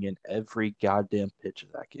tuning in every goddamn pitch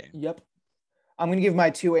of that game. Yep. I'm going to give my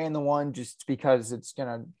 2 and the 1 just because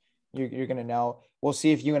you're going to know. We'll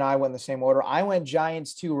see if you and I went in the same order. I went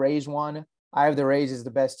Giants 2, Rays 1. I have the Rays as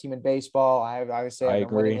the best team in baseball. I agree.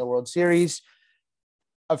 Winning the World Series.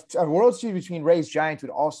 A World Series between Rays Giants would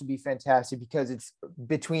also be fantastic because it's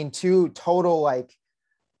between 2 total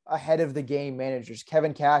ahead of the game managers.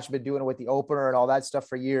 Kevin Cash has been doing it with the opener and all that stuff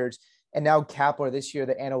for years, and now Kapler this year,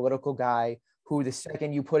 the analytical guy, who the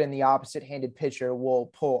second you put in the opposite-handed pitcher will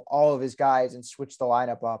pull all of his guys and switch the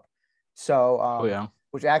lineup up. So,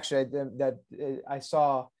 which actually I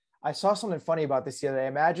saw something funny about this the other day.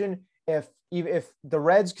 Imagine if the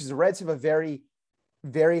Reds, because the Reds have a very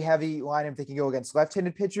very heavy lineup they can go against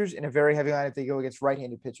left-handed pitchers and a very heavy lineup they go against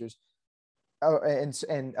right-handed pitchers.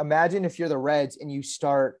 And imagine if you're the Reds and you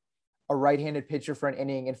start a right-handed pitcher for an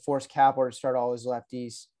inning and force Kapler to start all his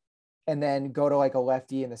lefties and then go to a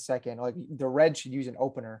lefty in the second. Like the Reds should use an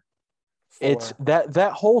opener. It's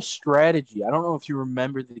that whole strategy. I don't know if you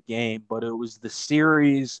remember the game, but it was the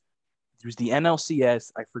series. It was the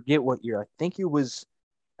NLCS. I forget what year. I think it was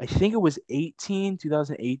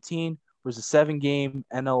 2018. Was a 7-game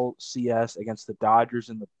NLCS against the Dodgers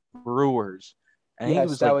and the Brewers. And I think it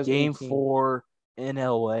was game 18. 4 in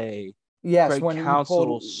LA. Yes, Craig when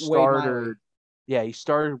Counsell started. Yeah, he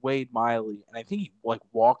started Wade Miley, and I think he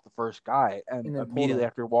walked the first guy, and immediately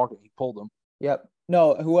after walking, he pulled him. Yep.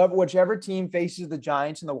 No, whichever team faces the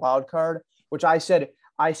Giants in the wild card, which I said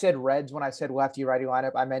Reds when I said lefty righty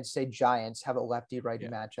lineup. I meant to say Giants have a lefty righty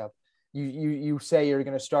matchup. You say you're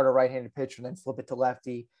going to start a right-handed pitcher and then flip it to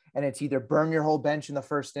lefty. And it's either burn your whole bench in the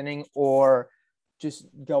first inning or just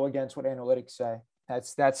go against what analytics say.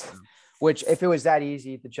 That's which if it was that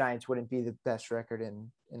easy, the Giants wouldn't be the best record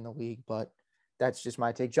in the league. But that's just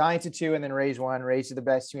my take. Giants at 2 and then Rays 1. Rays are the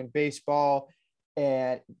best team in baseball.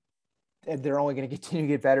 And they're only going to continue to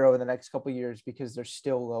get better over the next couple of years because they're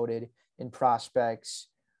still loaded in prospects.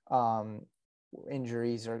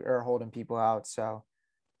 Injuries are holding people out. So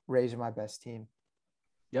Rays are my best team.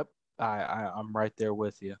 Yep. I'm right there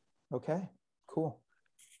with you. Okay, cool.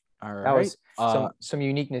 All That right. was some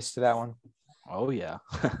uniqueness to that one. Oh yeah.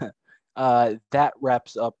 That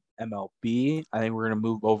wraps up MLB. I think we're gonna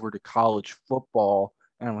move over to college football,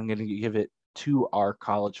 and I'm gonna give it to our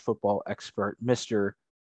college football expert, Mr.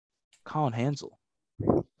 Colin Hansel.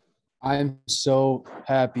 I'm so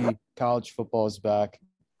happy college football is back.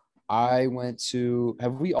 Have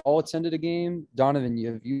we all attended a game? Donovan,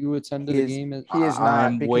 have you attended a game? He is not.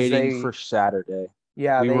 I'm waiting for Saturday.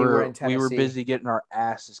 Yeah, they were in We were Tennessee. busy getting our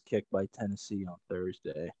asses kicked by Tennessee on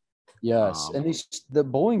Thursday. Yes, and the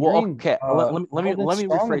Bowling Green. Okay, let me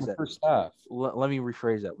rephrase that. First half. Let me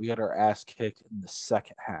rephrase that. We got our ass kicked in the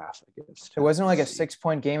second half against. It wasn't like a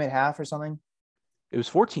 6-point game at half or something. It was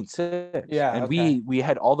 14-6. Yeah, and okay. we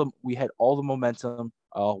had all the momentum.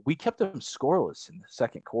 We kept them scoreless in the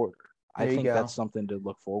second quarter. I think that's something to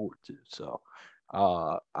look forward to. So,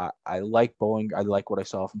 I like Bowling. I like what I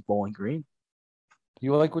saw from Bowling Green.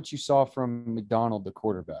 You like what you saw from McDonald, the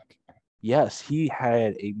quarterback? Yes, he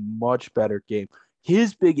had a much better game.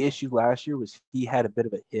 His big issue last year was he had a bit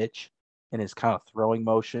of a hitch in his kind of throwing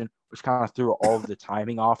motion, which kind of threw all of the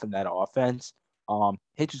timing off in that offense.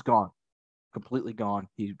 Hitch is gone, completely gone.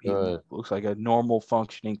 He looks like a normal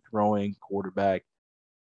functioning throwing quarterback.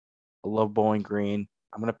 I love Bowling Green.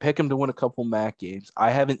 I'm going to pick him to win a couple MAC games.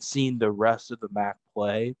 I haven't seen the rest of the MAC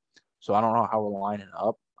play, so I don't know how we're lining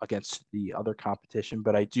up against the other competition,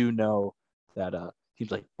 but I do know that teams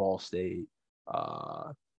like Ball State,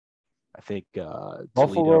 I think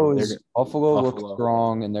Buffalo Toledo, looked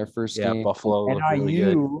strong in their first game. Yeah, Buffalo looked really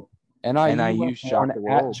good. NIU shocked the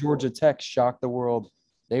world. At Georgia Tech shocked the world.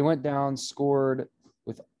 They went down, scored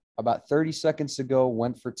with about 30 seconds to go,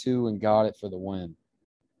 went for 2, and got it for the win.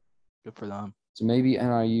 Good for them. So maybe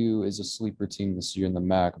NIU is a sleeper team this year in the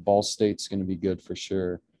MAC. Ball State's going to be good for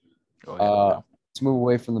sure. Let's move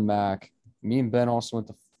away from the MAC. Me and Ben also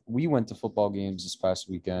went to football games this past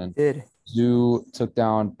weekend. Zoo took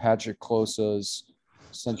down Patrick Closa's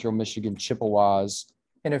Central Michigan Chippewas.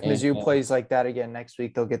 And if Mizzou plays like that again next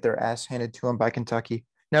week, they'll get their ass handed to them by Kentucky.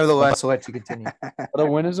 Nevertheless, I'll let you continue. But a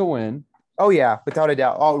win is a win. Oh, yeah, without a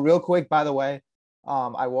doubt. Oh, real quick, by the way,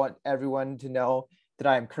 I want everyone to know that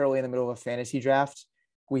I am currently in the middle of a fantasy draft.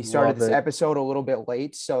 We started this episode a little bit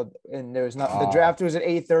late, and there was not the draft was at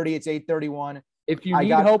 8:30. It's 8:31. If you need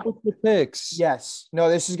help with the picks, yes, no,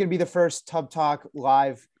 this is gonna be the first Tub Talk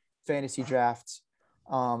live fantasy draft.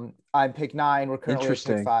 I'm pick 9. We're currently at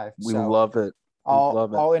pick 5. We love it.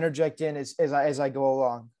 I'll interject in as I go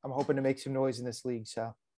along. I'm hoping to make some noise in this league.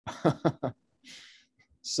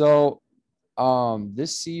 So,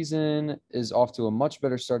 this season is off to a much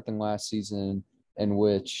better start than last season, in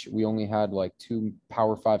which we only had like 2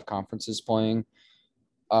 Power 5 conferences playing.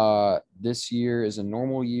 This year is a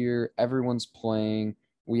normal year. Everyone's playing.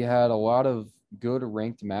 We had a lot of good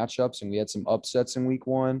ranked matchups, and we had some upsets in week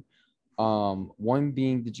 1. One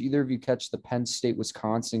being, did either of you catch the Penn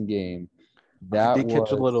State-Wisconsin game? I did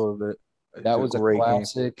catch a little of it. That was a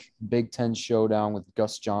classic Big Ten showdown with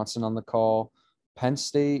Gus Johnson on the call. Penn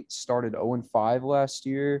State started 0-5 last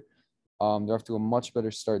year. They're off to a much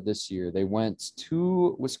better start this year. They went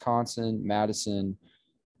to Wisconsin, Madison,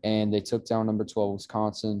 and they took down number 12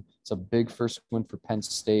 Wisconsin. It's a big first win for Penn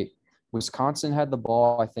State. Wisconsin had the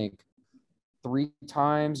ball, I think, 3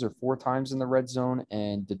 times or 4 times in the red zone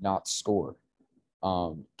and did not score.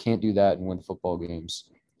 Can't do that and win football games.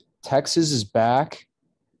 Texas is back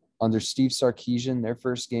under Steve Sarkisian. Their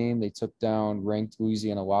first game, they took down ranked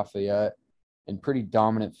Louisiana Lafayette in pretty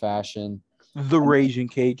dominant fashion. The Raging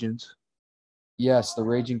Cajuns. Yes, the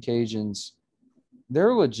Raging Cajuns.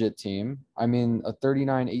 They're a legit team. I mean, a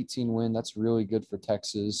 39-18 win, that's really good for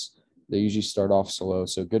Texas. They usually start off slow,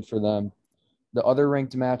 so good for them. The other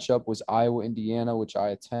ranked matchup was Iowa-Indiana, which I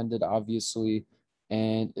attended, obviously,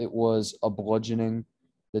 and it was a bludgeoning.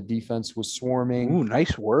 The defense was swarming. Ooh,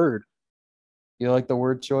 nice word. You like the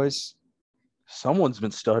word choice? Someone's been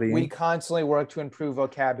studying. We constantly work to improve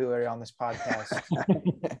vocabulary on this podcast.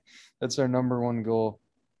 That's our number one goal.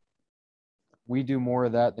 We do more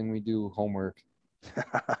of that than we do homework.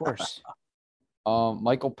 Of course.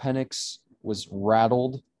 Michael Penix was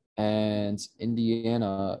rattled, and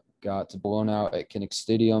Indiana got blown out at Kinnick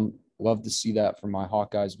Stadium. Love to see that from my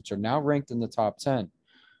Hawkeyes, which are now ranked in the top 10.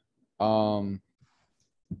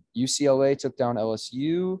 UCLA took down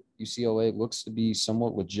LSU. UCLA looks to be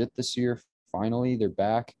somewhat legit this year. Finally, they're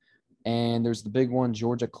back. And there's the big one,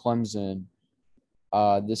 Georgia-Clemson.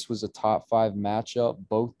 This was a top 5 matchup.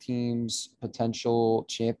 Both teams, potential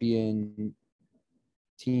champion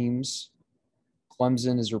teams.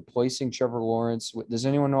 Clemson is replacing Trevor Lawrence. Does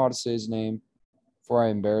anyone know how to say his name before I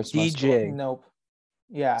embarrass myself? Nope.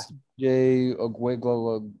 Yeah. DJ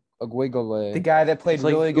Aguilar. Aguegole. The guy that played It's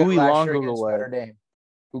like really good last year Uiagalelei. against Notre Dame.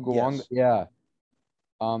 Uguwanga, Yes.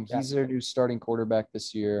 yeah. He's Yeah. their new starting quarterback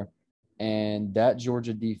this year, and that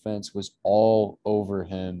Georgia defense was all over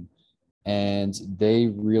him, and they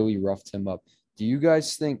really roughed him up. Do you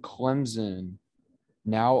guys think Clemson,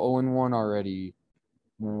 now 0-1 already,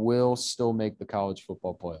 will still make the college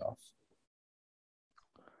football playoff?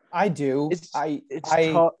 I do. It's I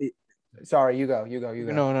tough. sorry, you go.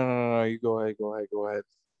 No. You go ahead.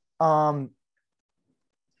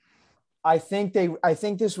 I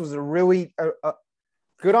think this was a really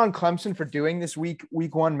good on Clemson for doing this week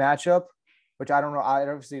one matchup, which I don't know. I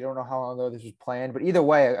obviously don't know how long ago this was planned, but either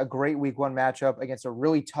way, a great week one matchup against a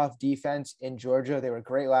really tough defense in Georgia. They were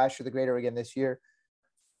great last year. They're greater again this year.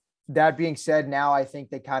 That being said, now I think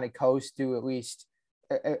they kind of coast to at least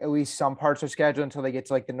some parts of schedule until they get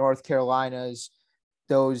to like the North Carolinas.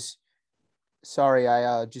 Sorry,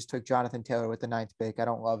 I just took Jonathan Taylor with the 9th pick. I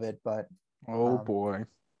don't love it, but boy.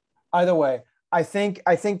 Either way, I think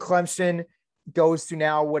Clemson goes to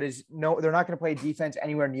now what is they're not going to play defense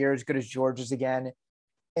anywhere near as good as Georgia's again.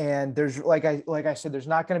 And there's like I said, there's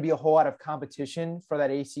not going to be a whole lot of competition for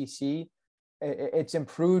that ACC. It's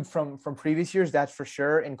improved from previous years, that's for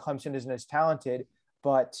sure. And Clemson isn't as talented,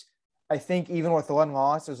 but I think even with the one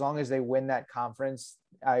loss, as long as they win that conference,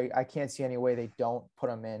 I can't see any way they don't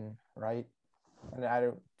put them in, right?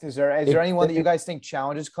 And is there anyone that you guys think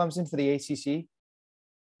challenges Clemson for the ACC?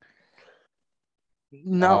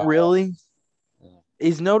 Not really.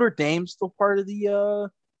 Is Notre Dame still part of the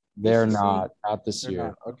They're ACC? not this They're year.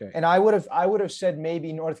 not. Okay. And I would have said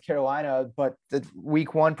maybe North Carolina, but the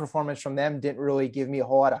week one performance from them didn't really give me a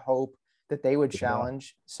whole lot of hope that they would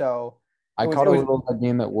challenge. So I caught a little of that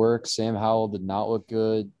game at work. Sam Howell did not look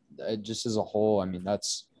good. Just as a whole, I mean,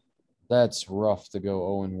 that's rough to go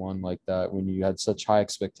 0-1 like that when you had such high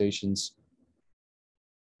expectations.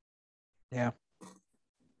 Yeah.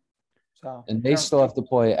 So, and they still have to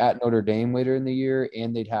play at Notre Dame later in the year,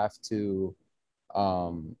 and they'd have to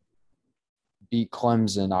beat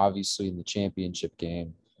Clemson, obviously, in the championship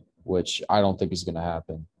game, which I don't think is going to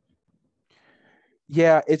happen.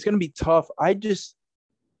 Yeah, it's going to be tough.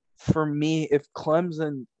 For me, if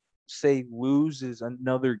Clemson, say, loses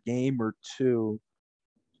another game or two,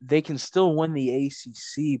 they can still win the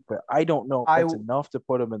ACC, but I don't know if that's enough to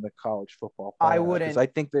put them in the college football playoff. I wouldn't. I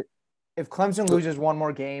think that if Clemson loses one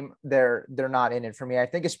more game, they're not in it for me. I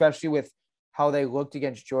think especially with how they looked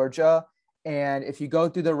against Georgia, and if you go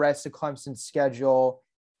through the rest of Clemson's schedule,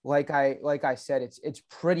 like I said, it's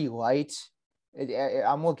pretty light.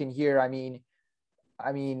 I'm looking here. I mean,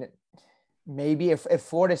 maybe if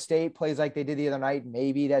Florida State plays like they did the other night,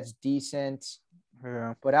 maybe that's decent.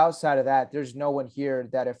 Yeah. But outside of that, there's no one here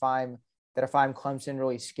that if I'm Clemson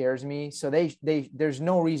really scares me. So there's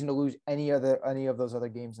no reason to lose any of those other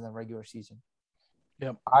games in the regular season.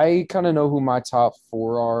 Yep. I kind of know who my top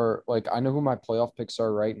four are. Like, I know who my playoff picks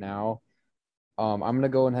are right now. I'm going to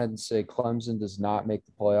go ahead and say Clemson does not make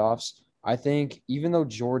the playoffs. I think even though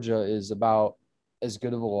Georgia is about as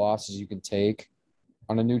good of a loss as you can take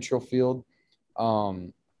on a neutral field,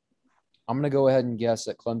 I'm going to go ahead and guess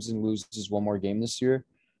that Clemson loses one more game this year.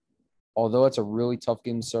 Although it's a really tough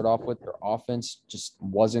game to start off with, their offense just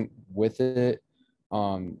wasn't with it.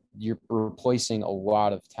 You're replacing a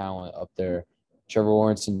lot of talent up there. Trevor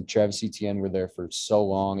Lawrence and Travis Etienne were there for so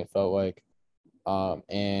long, it felt like.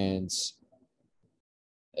 And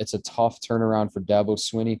it's a tough turnaround for Dabo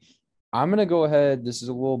Swinney. I'm going to go ahead. This is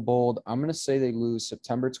a little bold. I'm going to say they lose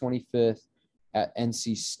September 25th at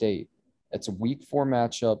NC State. It's a week 4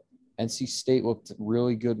 matchup. NC State looked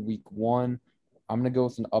really good week 1. I'm going to go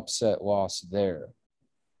with an upset loss there.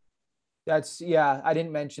 I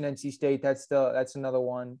didn't mention NC State. That's another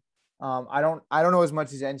one. I don't know as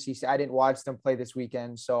much as NC State. I didn't watch them play this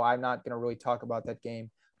weekend, so I'm not going to really talk about that game.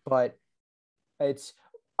 But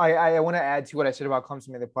I want to add to what I said about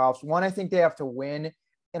Clemson in the playoffs. One, I think they have to win,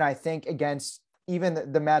 and I think against even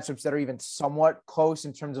the matchups that are even somewhat close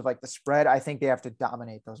in terms of like the spread, I think they have to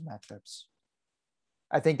dominate those matchups.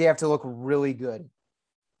 I think they have to look really good.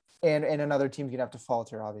 And another team's going to have to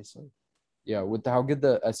falter, obviously. Yeah, with how good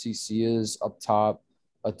the SEC is up top,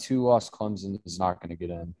 a 2-loss Clemson is not going to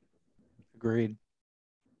get in. Agreed.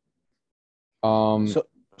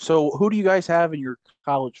 So who do you guys have in your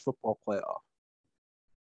college football playoff?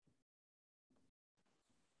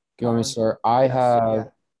 You want me to start? I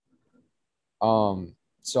have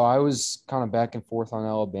so I was kind of back and forth on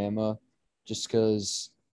Alabama just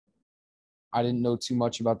because I didn't know too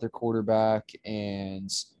much about their quarterback,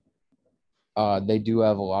 and they do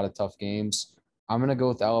have a lot of tough games. I'm going to go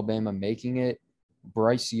with Alabama making it.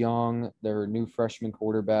 Bryce Young, their new freshman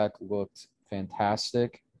quarterback, looked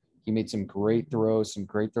fantastic. He made some great throws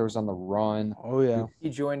on the run. Oh yeah. He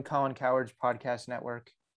joined Colin Cowherd's podcast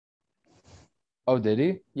network. Oh, did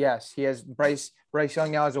he? Yes, he has. Bryce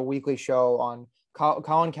Young now has a weekly show on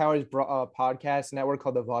Colin Cowherd's podcast network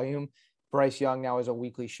called The Volume. Bryce Young now has a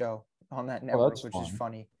weekly show on that network, which is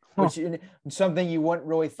funny. Huh. Which is something you wouldn't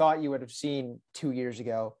really thought you would have seen 2 years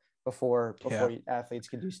ago before athletes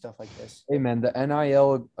could do stuff like this. Hey man, the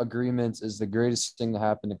NIL agreements is the greatest thing to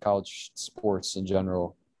happen to college sports in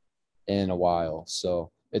general in a while.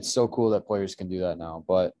 So it's so cool that players can do that now.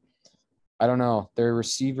 But I don't know. Their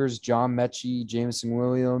receivers, John Mechie, Jameson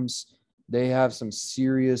Williams, they have some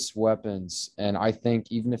serious weapons. And I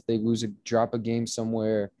think even if they drop a game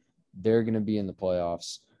somewhere, they're going to be in the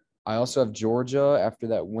playoffs. I also have Georgia after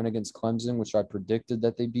that win against Clemson, which I predicted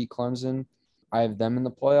that they beat Clemson. I have them in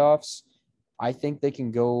the playoffs. I think they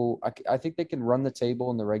can go – I think they can run the table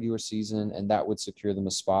in the regular season, and that would secure them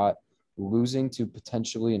a spot. Losing to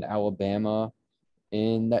potentially an Alabama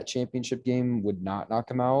in that championship game would not knock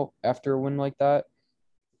them out after a win like that.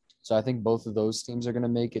 So I think both of those teams are going to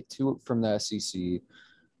make it from the SEC.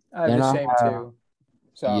 I have the same too.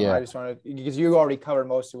 So yeah. I just wanted – because you already covered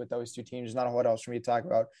most of it with those two teams. There's not a whole lot else for me to talk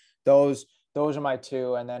about. Those are my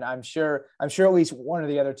two. And then I'm sure at least one of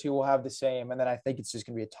the other two will have the same. And then I think it's just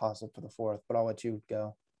going to be a toss-up for the fourth. But I'll let you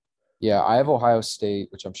go. Yeah, I have Ohio State,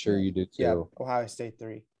 which I'm sure you do too. Yeah, Ohio State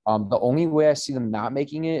 3. The only way I see them not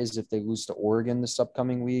making it is if they lose to Oregon this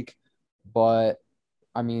upcoming week. But,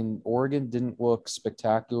 I mean, Oregon didn't look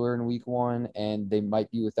spectacular in week 1, and they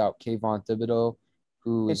might be without Kayvon Thibodeau,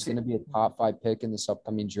 who is going to be a top 5 pick in this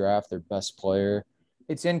upcoming draft, their best player.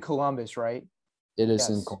 It's in Columbus, right? It is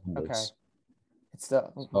in Columbus. Okay. It's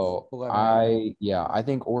the I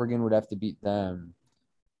think Oregon would have to beat them.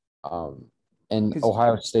 And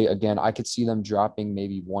Ohio State, again, I could see them dropping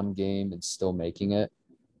maybe one game and still making it.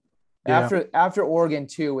 After Oregon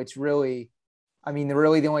too, it's really, I mean, the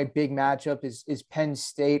only big matchup is Penn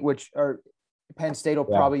State, Penn State will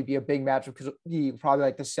probably be a big matchup because probably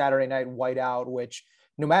like the Saturday night whiteout, which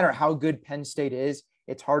no matter how good Penn State is,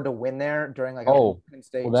 it's hard to win there during like Penn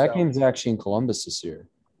State. Well, that game's actually in Columbus this year.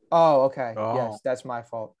 Oh, okay. Oh. Yes, that's my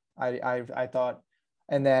fault. I thought,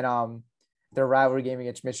 and then their rivalry game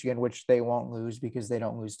against Michigan, which they won't lose because they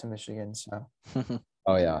don't lose to Michigan. So.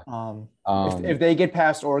 Oh yeah. If they get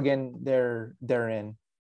past Oregon, they're in.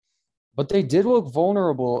 But they did look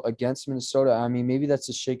vulnerable against Minnesota. I mean, maybe that's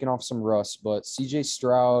just shaking off some rust, but CJ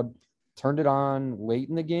Stroud turned it on late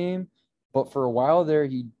in the game. But for a while there,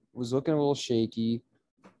 he was looking a little shaky.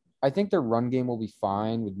 I think their run game will be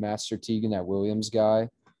fine with Master Teague and that Williams guy.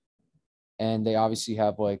 And they obviously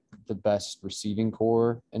have like the best receiving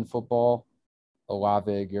core in football,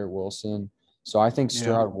 Olave, Garrett Wilson. So I think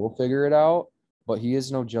Stroud will figure it out, but he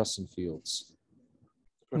is no Justin Fields.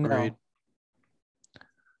 Agreed. No.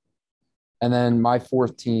 And then my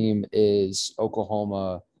fourth team is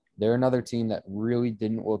Oklahoma. They're another team that really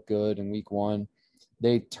didn't look good in week 1.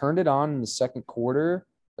 They turned it on in the second quarter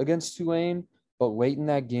against Tulane, but late in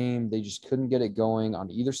that game, they just couldn't get it going on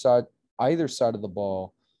either side of the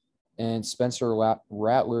ball. And Spencer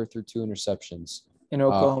Rattler threw 2 interceptions. And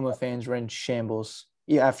Oklahoma fans were in shambles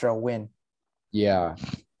after a win. Yeah.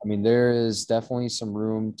 I mean, there is definitely some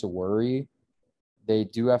room to worry. They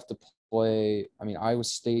do have to play. I mean, Iowa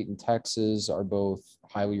State and Texas are both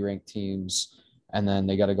highly ranked teams. And then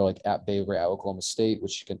they got to go like at Baylor, at Oklahoma State,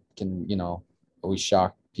 which can always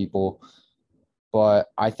shock people. But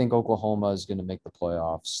I think Oklahoma is going to make the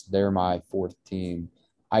playoffs. They're my fourth team.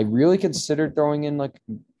 I really considered throwing in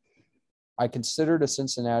I considered a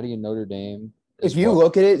Cincinnati and Notre Dame. If you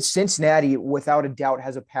look at it, Cincinnati, without a doubt,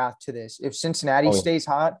 has a path to this. If Cincinnati stays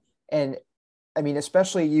hot, and I mean,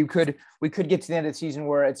 especially we could get to the end of the season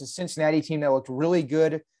where it's a Cincinnati team that looked really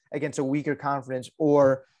good against a weaker conference,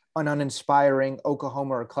 or an uninspiring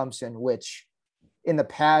Oklahoma or Clemson, which in the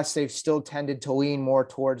past they've still tended to lean more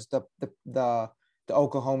towards the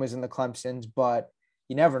Oklahomas and the Clemsons, but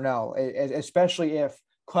you never know, especially if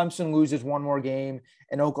Clemson loses one more game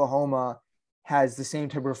and Oklahoma has the same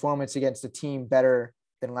type of performance against a team better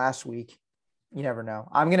than last week. You never know.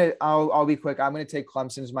 I'll be quick. I'm going to take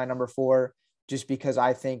Clemson as my number 4, just because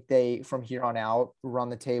I think they, from here on out, run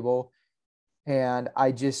the table. And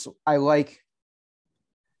I'm going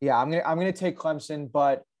to take Clemson,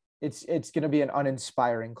 but it's going to be an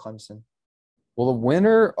uninspiring Clemson. Well, the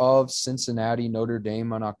winner of Cincinnati Notre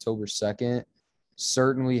Dame on October 2nd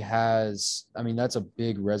certainly has, I mean, that's a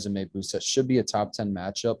big resume boost. That should be a top 10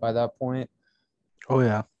 matchup by that point. Oh,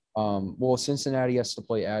 yeah. Well, Cincinnati has to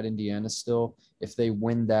play at Indiana still. If they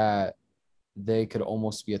win that, they could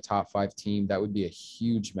almost be a top 5 team. That would be a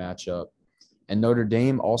huge matchup. And Notre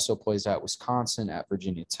Dame also plays at Wisconsin, at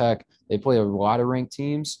Virginia Tech. They play a lot of ranked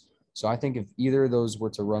teams. So I think if either of those were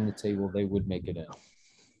to run the table, they would make it in.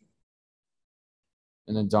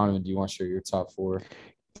 And then, Donovan, do you want to share your top 4?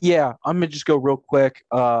 Yeah, I'm going to just go real quick.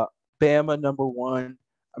 Bama, number 1.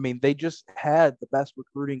 I mean, they just had the best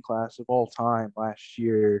recruiting class of all time last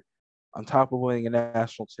year, on top of winning a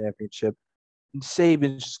national championship. And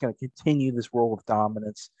Saban's just going to continue this role of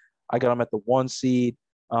dominance. I got them at the 1 seed.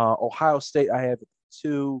 Ohio State, I have at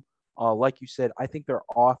 2. Like you said, I think their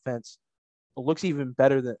offense looks even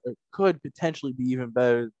better than, or could potentially be even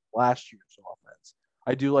better than last year's offense.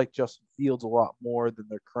 I do like Justin Fields a lot more than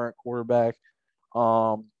their current quarterback.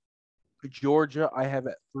 Georgia, I have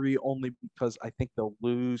at 3 only because I think they'll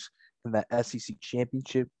lose in that SEC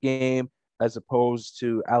championship game as opposed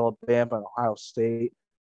to Alabama and Ohio State.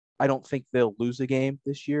 I don't think they'll lose a game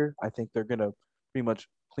this year. I think they're going to pretty much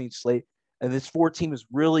clean slate. And this 4 team is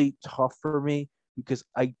really tough for me because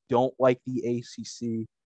I don't like the ACC.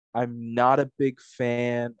 I'm not a big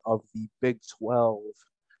fan of the Big 12.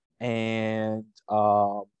 And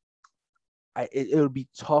it would be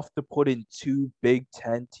tough to put in 2 Big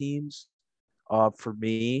 10 teams for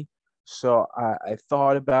me. So I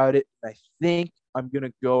thought about it. I think I'm going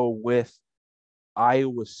to go with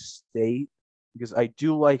Iowa State because I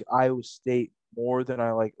do like Iowa State more than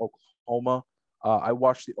I like Oklahoma. I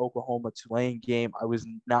watched the Oklahoma-Tulane game. I was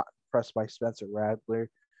not impressed by Spencer Rattler.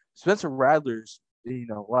 Spencer Rattler's,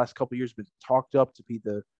 last couple of years been talked up to be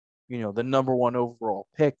the number 1 overall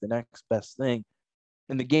pick, the next best thing.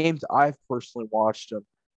 In the games I've personally watched him,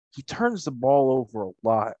 he turns the ball over a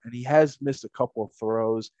lot, and he has missed a couple of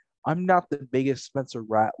throws. I'm not the biggest Spencer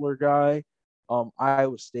Rattler guy.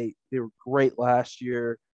 Iowa State, they were great last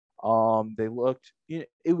year. They looked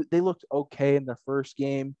okay in their first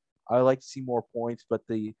game. I like to see more points, but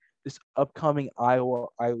this upcoming Iowa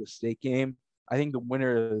State game, I think the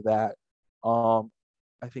winner of that, I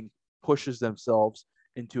think pushes themselves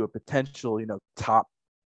into a potential, top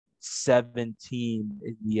 7 team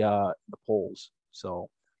in the polls. So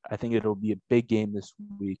I think it'll be a big game this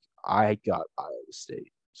week. I got Iowa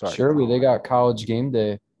State. Sorry. Surely they got College Game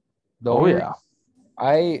Day. Yeah.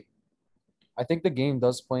 I think the game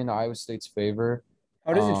does play in Iowa State's favor.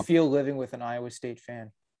 How does it feel living with an Iowa State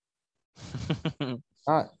fan?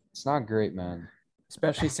 It's not great, man.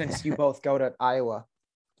 Especially since you both go to Iowa.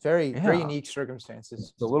 Very unique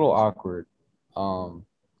circumstances. It's a little awkward.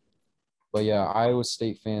 But yeah, Iowa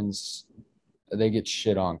State fans, they get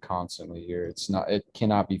shit on constantly here. It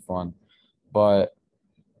cannot be fun. But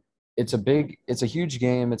it's a huge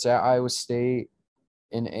game. It's at Iowa State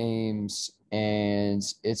in Ames, and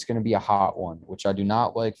it's going to be a hot one, which I do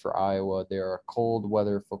not like for Iowa. They're a cold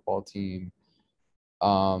weather football team.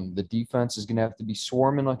 The defense is going to have to be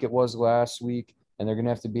swarming like it was last week, and they're going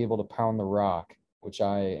to have to be able to pound the rock, which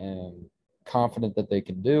I am confident that they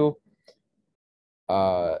can do.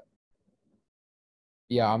 Yeah,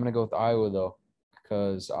 I'm going to go with Iowa, though,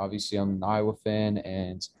 because obviously I'm an Iowa fan,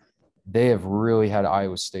 and they have really had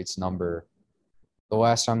Iowa State's number. The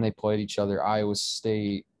last time they played each other, Iowa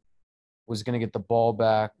State was going to get the ball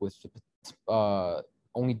back with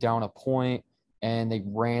only down a point, and they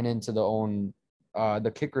ran into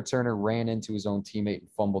the kick returner ran into his own teammate and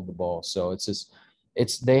fumbled the ball. So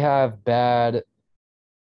they have bad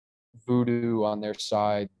voodoo on their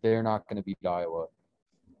side. They're not going to beat Iowa.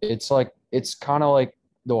 It's kind of like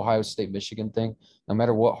the Ohio State-Michigan thing. No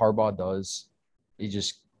matter what Harbaugh does, he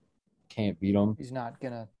just can't beat them. He's not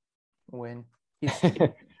going to win.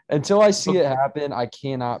 Until I see it happen, I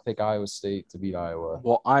cannot pick Iowa State to beat Iowa.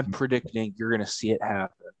 Well, I'm predicting you're going to see it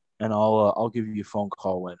happen, and I'll give you a phone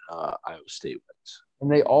call when Iowa State wins.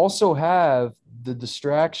 And they also have the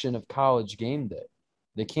distraction of College Game Day.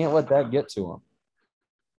 They can't let that get to them.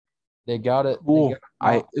 They got it. Cool.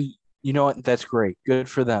 You know what? That's great. Good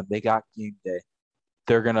for them. They got game day.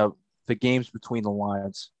 The game's between the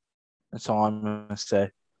lines. That's all I'm gonna say.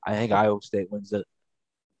 I think Iowa State wins it.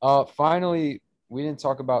 Finally, we didn't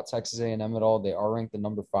talk about Texas A&M at all. They are ranked the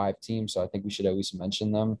number 5 team, so I think we should at least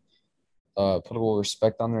mention them. Put a little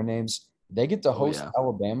respect on their names. They get to host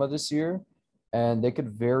Alabama this year, and they could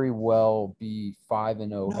very well be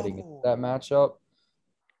 5-0 heading into that matchup.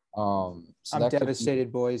 So I'm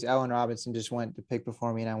devastated, boys. Allen Robinson just went to pick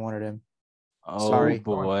before me, and I wanted him. Oh, sorry,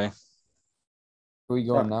 boy. Who are you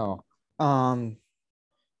going now?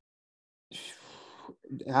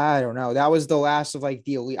 I don't know. That was the last of the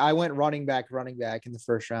elite. I went running back in the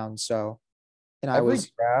first round. So, and I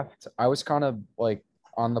was kind of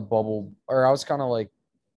on the bubble, or I was kind of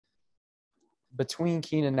between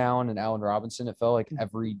Keenan Allen and Allen Robinson. It felt like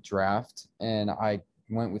every draft, and I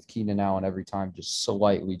went with Keenan Allen every time, just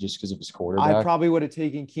slightly, just because of his quarterback. I probably would have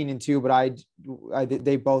taken Keenan too, but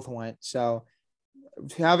they both went. So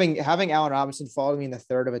having Allen Robinson follow me in the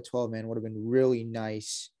third of a 12-man would have been really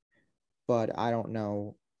nice, but I don't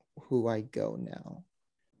know who I go now.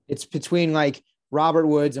 It's between like Robert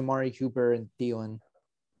Woods, Amari Cooper, and Thielen.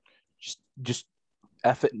 Just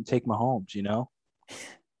F it and take Mahomes, you know?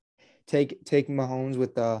 Take Mahomes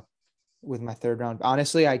with my third round.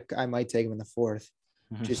 Honestly, I might take him in the fourth,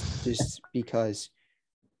 just because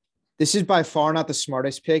this is by far not the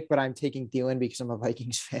smartest pick, but I'm taking Thielen because I'm a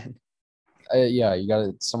Vikings fan. Yeah, you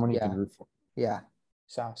got someone you can root for. Yeah.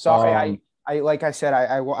 So sorry, I like I said,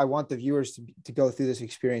 I want the viewers to go through this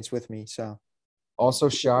experience with me. So also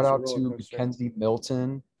shout out to Mackenzie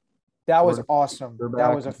Milton. That was awesome.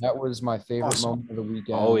 That was my favorite moment of the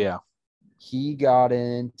weekend. Oh yeah. He got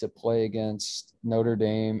in to play against Notre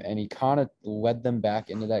Dame, and he kind of led them back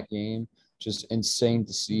into that game. Just insane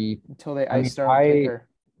to see. Until they iced our kicker.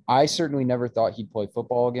 I certainly never thought he'd play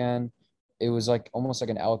football again. It was like almost like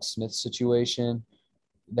an Alex Smith situation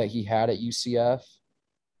that he had at UCF.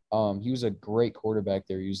 He was a great quarterback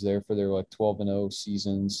there. He was there for their like 12-0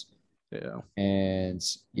 seasons. Yeah. And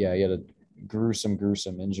yeah, he had a gruesome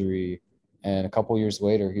injury. And a couple years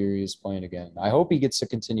later, here he is playing again. I hope he gets to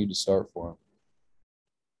continue to start for him.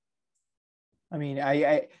 I mean,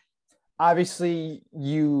 I obviously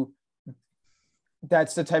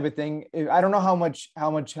that's the type of thing. I don't know how much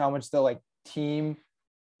the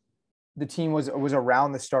team was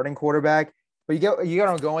around the starting quarterback, but you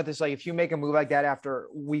got to go with this. Like, if you make a move like that after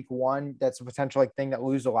week one, that's a potential thing that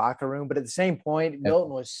lose the locker room. But at the same point,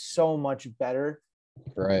 Milton was so much better.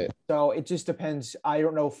 Right. So it just depends. I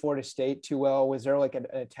don't know Florida State too well. Was there like an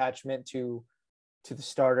attachment to the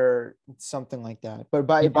starter, something like that? But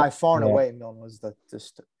by far and away, Milton was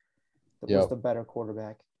was the better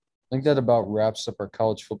quarterback. I think that about wraps up our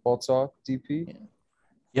college football talk, DP. Yeah.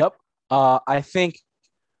 Yep. I think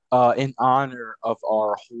in honor of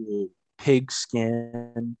our whole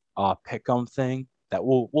pigskin pick'em thing, that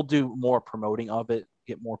we'll do more promoting of it,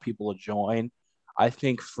 get more people to join. I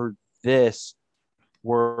think for this,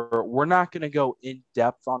 we're not going to go in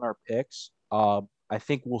depth on our picks. I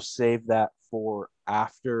think we'll save that for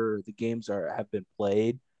after the games have been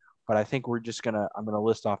played. But I think I'm gonna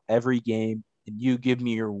list off every game, and you give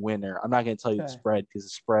me your winner. I'm not going to tell you the spread because the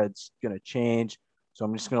spread's going to change. So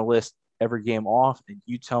I'm just going to list every game off, and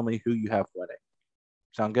you tell me who you have winning.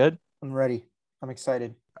 Sound good? I'm ready. I'm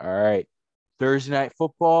excited. All right. Thursday night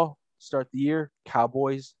football, start the year.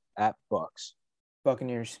 Cowboys at Bucks.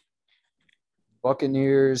 Buccaneers,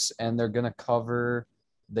 and they're going to cover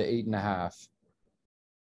the 8.5.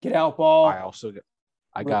 Get out ball. I got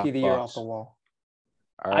Rookie of the year off the wall.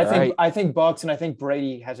 All right. I think Bucks, and I think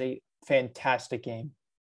Brady has a fantastic game.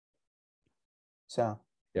 So.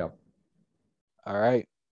 Yep. All right.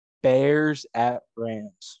 Bears at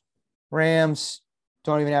Rams. Rams.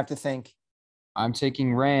 Don't even have to think. I'm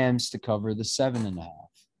taking Rams to cover the 7.5.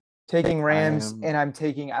 Taking Rams, and I'm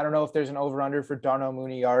taking, I don't know if there's an over-under for Darnell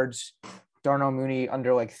Mooney yards. Darnell Mooney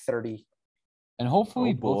under like 30. And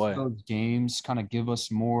hopefully both of those games kind of give us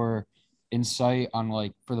more insight on,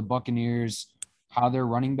 like, for the Buccaneers, how their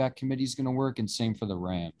running back committee is going to work, and same for the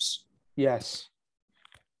Rams. Yes.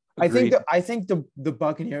 Agreed. I think the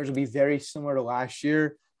Buccaneers will be very similar to last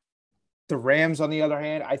year. The Rams, on the other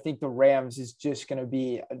hand, I think the Rams is just going to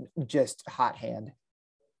be just hot hand.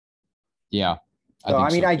 Yeah.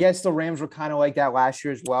 I guess the Rams were kind of like that last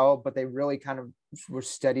year as well, but they really kind of were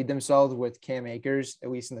steadied themselves with Cam Akers, at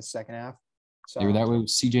least in the second half. So they were that way with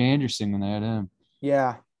CJ Anderson when they had him.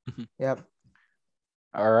 Yeah. Yep.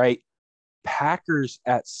 All right. Packers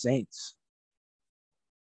at Saints.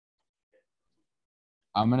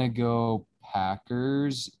 I'm going to go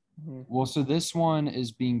Packers. Mm-hmm. Well, so this one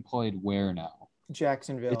is being played where now?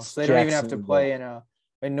 Jacksonville. So they don't even have to play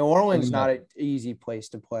in New Orleans, not an easy place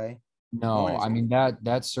to play. No, I mean,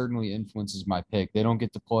 that certainly influences my pick. They don't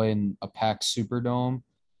get to play in a packed Superdome.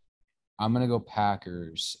 I'm going to go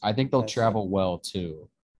Packers. I think they'll travel well, too.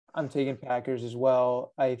 I'm taking Packers as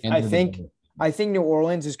well. I think New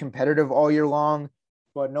Orleans is competitive all year long,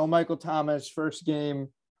 but no Michael Thomas. First game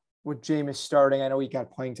with Jameis starting. I know he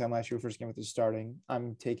got playing time last year, first game with his starting. I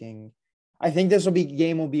think this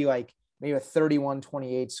game will be like maybe a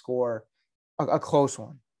 31-28 score, a close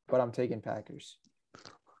one, but I'm taking Packers.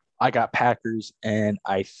 I got Packers, and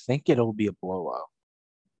I think it'll be a blowout.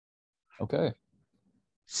 Okay.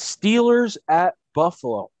 Steelers at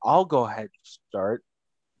Buffalo. I'll go ahead and start.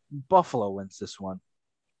 Buffalo wins this one.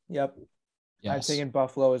 Yep. Yes. I'm taking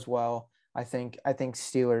Buffalo as well. I think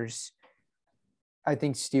Steelers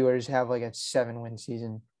have like a 7-win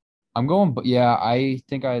season. I'm going, but yeah, I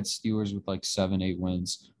think I had Steelers with like 7, 8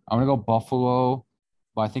 wins. I'm gonna go Buffalo,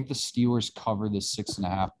 but I think the Steelers cover the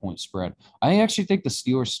 6.5 point spread. Actually think the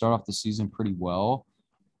Steelers start off the season pretty well.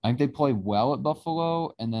 I think they play well at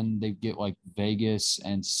Buffalo, and then they get like Vegas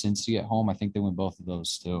and Cincy at home. I think they win both of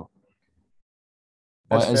those too.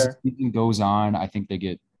 That's But as the fair. season goes on, I think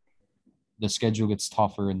the schedule gets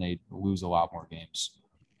tougher and they lose a lot more games.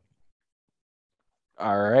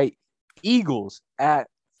 All right. Eagles at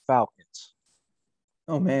Falcons.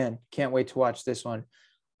 Oh man, can't wait to watch this one.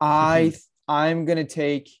 I'm gonna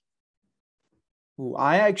take. Ooh,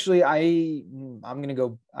 I'm gonna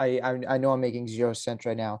go. I know I'm making 0 cents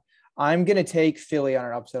right now. I'm gonna take Philly on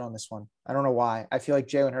an upset on this one. I don't know why. I feel like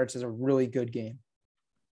Jalen Hurts is a really good game.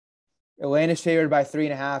 Atlanta's favored by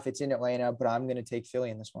 3.5. It's in Atlanta, but I'm gonna take Philly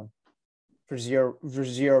in this one for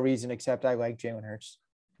zero reason except I like Jalen Hurts.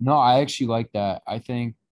 No, I actually like that. I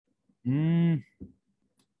think, you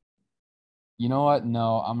know what?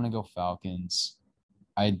 No, I'm gonna go Falcons.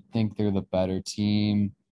 I think they're the better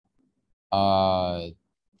team. Uh,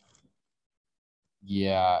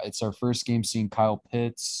 yeah, it's our first game seeing Kyle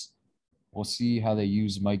Pitts. We'll see how they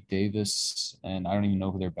use Mike Davis, and I don't even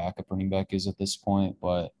know who their backup running back is at this point,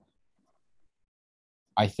 but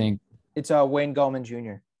I think it's Wayne Gallman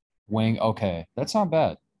Jr. Wing. Okay, that's not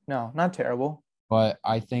bad. No, not terrible. But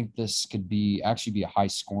I think this could actually be a high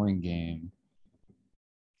scoring game.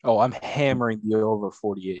 Oh, I'm hammering the over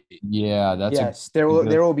 48. Yeah, there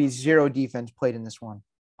will be zero defense played in this one.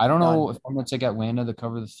 I don't know if I'm going to take Atlanta to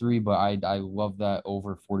cover the 3, but I love that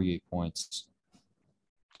over 48 points.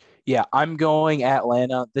 Yeah, I'm going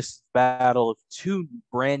Atlanta. This is a battle of two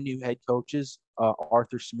brand new head coaches.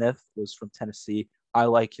 Arthur Smith was from Tennessee. I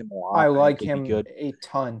like him a lot. I like him a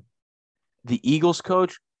ton. The Eagles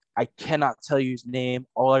coach, I cannot tell you his name.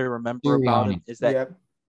 All I remember about him is that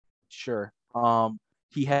sure.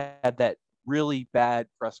 He had that really bad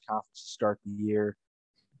press conference to start the year.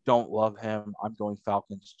 Don't love him. I'm going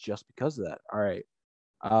Falcons just because of that. All right.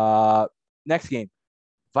 Next game.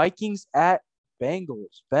 Vikings at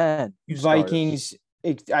Bengals. Ben. Vikings.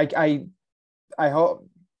 I hope.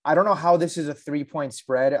 I don't know how this is a 3-point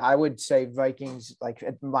spread. I would say Vikings like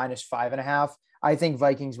at -5.5. I think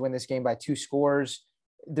Vikings win this game by 2 scores.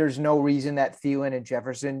 There's no reason that Thielen and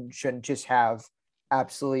Jefferson shouldn't just have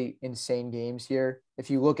absolutely insane games here. If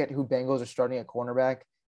you look at who Bengals are starting at cornerback,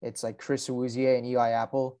 it's like Chris Awuzie and Eli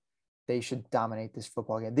Apple. They should dominate this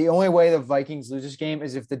football game. The only way the Vikings lose this game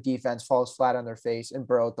is if the defense falls flat on their face and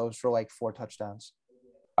Burrow throws for like 4 touchdowns.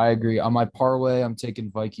 I agree. On my parlay, I'm taking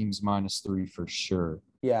Vikings -3 for sure.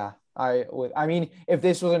 Yeah, I mean, if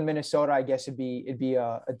this was in Minnesota, I guess it'd be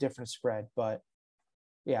a different spread. But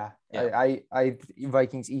yeah. I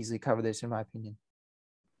Vikings easily cover this in my opinion.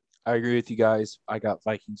 I agree with you guys. I got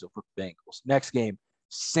Vikings over Bengals. Next game,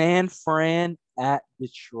 San Fran at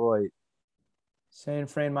Detroit. San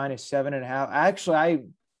Fran -7.5. Actually,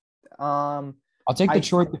 I'll take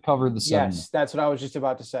Detroit to cover the 7. Yes, that's what I was just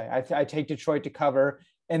about to say. I take Detroit to cover.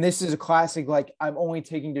 And this is a classic, like, I'm only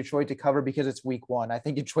taking Detroit to cover because it's week 1. I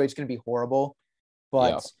think Detroit's going to be horrible,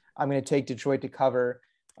 but I'm going to take Detroit to cover.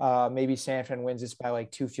 Maybe San Fran wins this by like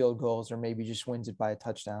 2 field goals or maybe just wins it by a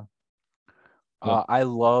touchdown. I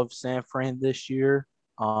love San Fran this year,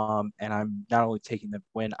 and I'm not only taking them to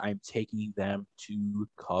win, I'm taking them to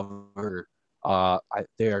cover.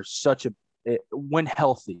 They are when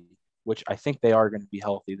healthy, which I think they are going to be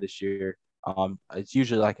healthy this year. It's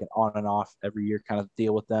usually like an on and off every year kind of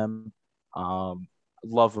deal with them.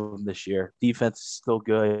 Love them this year. Defense is still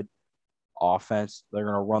good. Offense, they're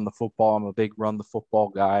going to run the football. I'm a big run the football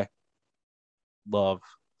guy. Love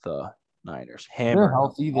the Niners. Hammer. They're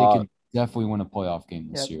healthy. They can definitely win a playoff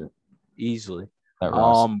game this year. Easily.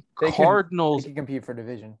 Cardinals. They can compete for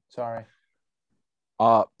division. Sorry.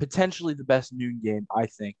 Potentially the best noon game, I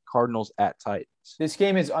think. Cardinals at Titans. This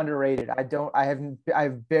game is underrated.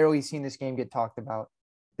 I've barely seen this game get talked about.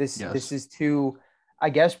 This is two, I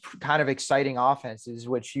guess, kind of exciting offenses,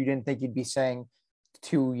 which you didn't think you'd be saying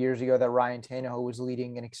 2 years ago that Ryan Tannehill was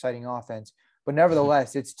leading an exciting offense. But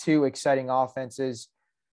nevertheless, it's 2 exciting offenses.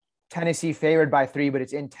 Tennessee favored by 3, but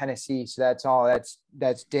it's in Tennessee, so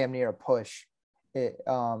that's damn near a push.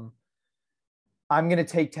 I'm going to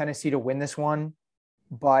take Tennessee to win this one,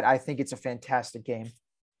 but I think it's a fantastic game.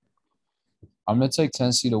 I'm going to take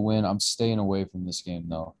Tennessee to win. I'm staying away from this game,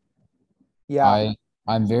 though. Yeah.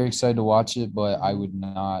 I'm very excited to watch it, but I would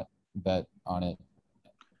not bet on it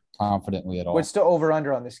confidently at all. What's the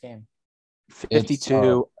over-under on this game?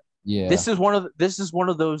 52. Yeah. This is one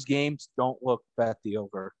of those games. Don't look, bet the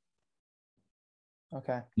over.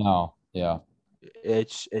 Okay. No. Yeah.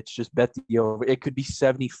 It's just bet the over. It could be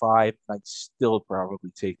 75. I'd still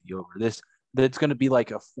probably take the over. That's going to be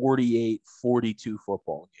like a 48-42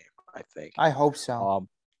 football game, I think. I hope so.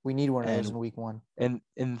 We need one of those in week 1. And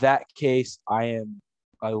in that case, I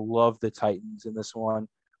love the Titans in this one.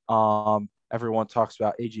 Everyone talks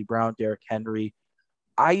about A.J. Brown, Derrick Henry.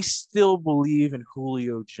 I still believe in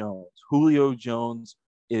Julio Jones. Julio Jones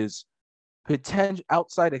is potential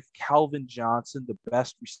outside of Calvin Johnson, the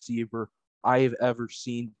best receiver I have ever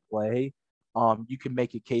seen play. You can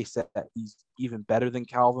make a case that he's even better than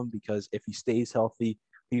Calvin because if he stays healthy,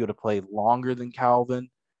 he'll to play longer than Calvin,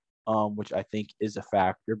 which I think is a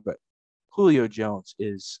factor. But Julio Jones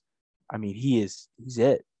he's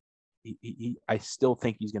it. I still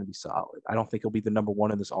think he's going to be solid. I don't think he'll be the number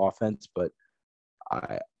one in this offense, but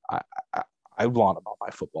I want him on my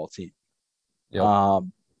football team. Yep.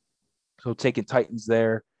 So taking Titans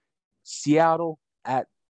there. Seattle at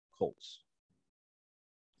Colts.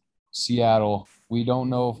 Seattle. We don't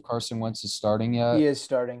know if Carson Wentz is starting yet. He is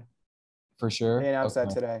starting. For sure? They announced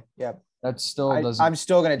that today. Yep. That still doesn't. I'm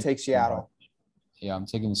still going to take Seattle. Yeah, I'm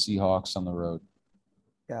taking the Seahawks on the road.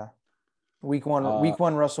 Yeah. Week one,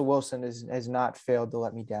 Russell Wilson has not failed to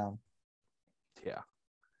let me down. Yeah.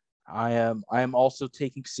 I am also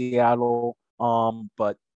taking Seattle,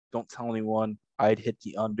 but don't tell anyone. I'd hit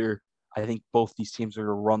the under. I think both these teams are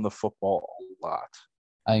going to run the football a lot.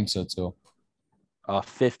 I think so too.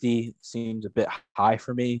 50 seems a bit high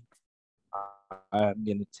for me. I'm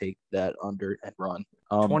going to take that under and run.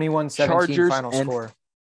 21-17 final score.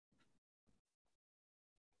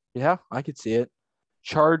 Yeah, I could see it.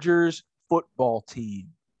 Chargers football team.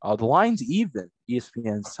 The line's even,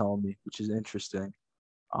 ESPN's telling me, which is interesting.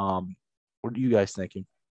 What are you guys thinking?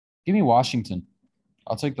 Give me Washington.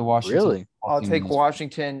 I'll take the Washington. Really? I'll take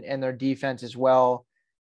Washington and their defense as well.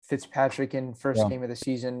 Fitzpatrick in first game of the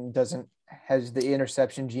season has the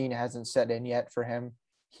interception gene hasn't set in yet for him.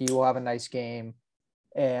 He will have a nice game,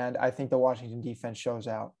 and I think the Washington defense shows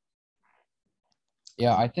out.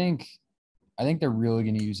 Yeah, I think they're really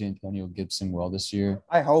going to use Antonio Gibson well this year.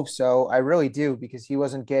 I hope so. I really do because he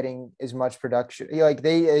wasn't getting as much production.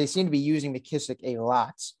 They seem to be using McKissick a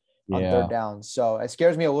lot on third down, so it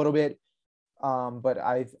scares me a little bit. But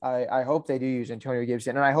I hope they do use Antonio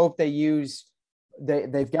Gibson, and I hope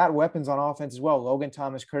they've got weapons on offense as well. Logan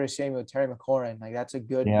Thomas, Curtis Samuel, Terry McLaurin. That's a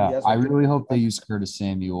good. Yeah, I really hope they use Curtis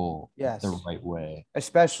Samuel the right way.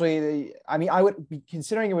 Especially, I would be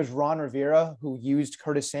considering it was Ron Rivera who used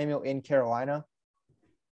Curtis Samuel in Carolina.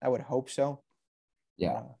 I would hope so.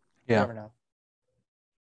 Yeah. You never know.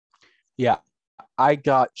 Yeah. I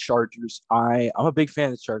got Chargers. I'm a big fan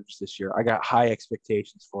of the Chargers this year. I got high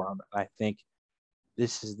expectations for them. I think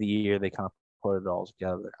this is the year they kind of put it all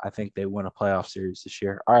together. I think they win a playoff series this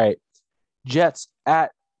year. All right. Jets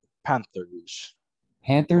at Panthers.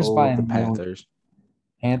 Panthers by the Panthers.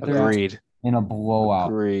 Panthers Agreed. In a blowout.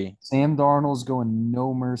 Agree. Sam Darnold's going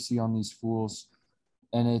no mercy on these fools.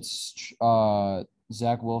 And it's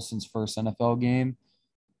Zach Wilson's first NFL game.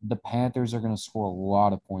 The Panthers are going to score a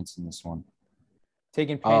lot of points in this one.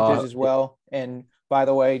 Taking Panthers as well. And by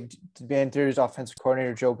the way, Panthers offensive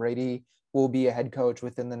coordinator Joe Brady will be a head coach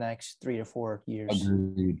within the next 3 to 4 years.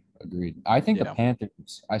 Agreed. I think the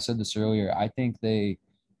Panthers, I said this earlier, I think they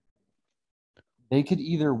could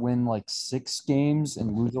either win 6 games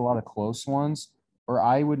and lose a lot of close ones, or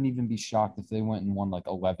I wouldn't even be shocked if they went and won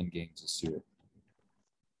 11 games this year.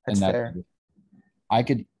 That's fair.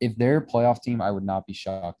 If they're a playoff team, I would not be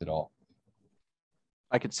shocked at all.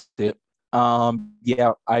 I could see it.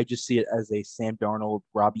 I just see it as a Sam Darnold,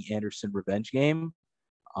 Robbie Anderson revenge game.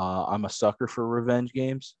 I'm a sucker for revenge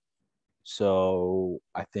games. So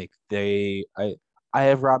I think I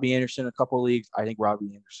have Robbie Anderson in a couple of leagues. I think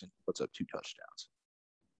Robbie Anderson puts up 2 touchdowns.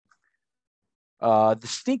 The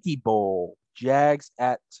Stinky Bowl, Jags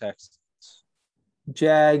at Texans.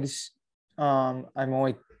 Jags.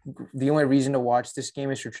 The only reason to watch this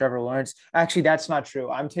game is for Trevor Lawrence. Actually, that's not true.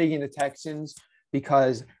 I'm taking the Texans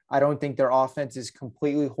because I don't think their offense is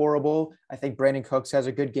completely horrible. I think Brandon Cooks has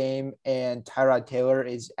a good game and Tyrod Taylor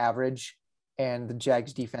is average and the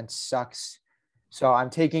Jags defense sucks. So I'm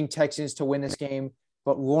taking Texans to win this game,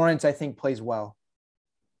 but Lawrence, I think, plays well.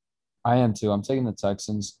 I am too. I'm taking the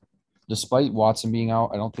Texans. Despite Watson being out,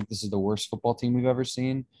 I don't think this is the worst football team we've ever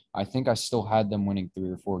seen. I think I still had them winning 3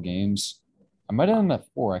 or 4 games. I might have done that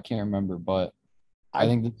 4. I can't remember, but I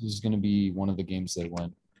think this is going to be one of the games they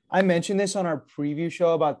win. I mentioned this on our preview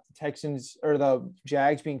show about the Texans or the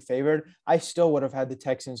Jags being favored. I still would have had the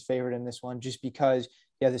Texans favored in this one just because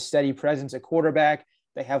you have the steady presence at quarterback.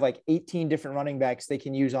 They have 18 different running backs they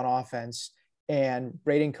can use on offense, and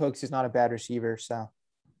Brandon Cooks is not a bad receiver. So,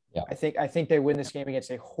 Yeah. I think they win this game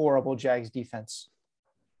against a horrible Jags defense.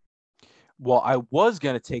 Well, I was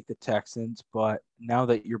going to take the Texans, but now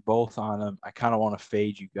that you're both on them, I kind of want to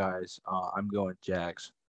fade you guys. I'm going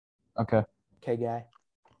Jags. Okay. Okay, guy.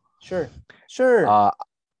 Sure.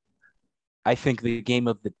 I think the game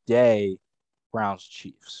of the day,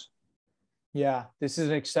 Browns-Chiefs. Yeah, this is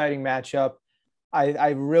an exciting matchup. I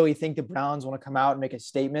really think the Browns want to come out and make a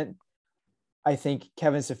statement. I think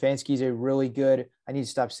Kevin Stefanski is a really good. I need to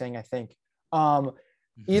stop saying I think.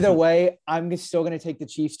 Either way, I'm still going to take the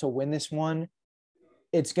Chiefs to win this one.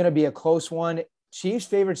 It's going to be a close one. Chiefs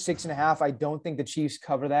favored 6.5. I don't think the Chiefs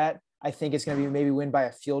cover that. I think it's going to be maybe win by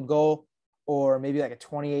a field goal or maybe like a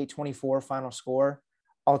 28-24 final score.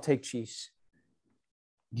 I'll take Chiefs.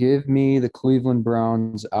 Give me the Cleveland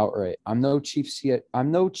Browns outright. I'm no Chiefs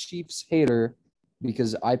hater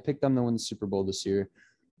because I picked them to win the Super Bowl this year.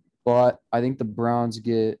 But I think the Browns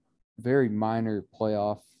get very minor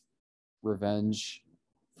playoff revenge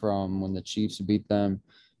from when the Chiefs beat them.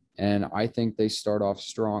 And I think they start off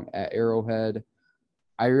strong at Arrowhead.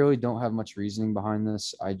 I really don't have much reasoning behind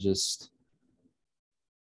this. It's just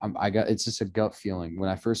a gut feeling. When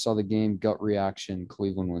I first saw the game, gut reaction,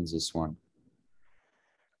 Cleveland wins this one.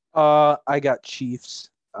 I got Chiefs.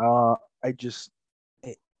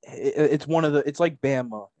 It's one of the. It's like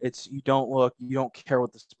Bama. It's you don't care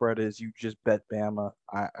what the spread is. You just bet Bama.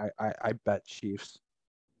 I bet Chiefs.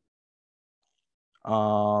 Yeah.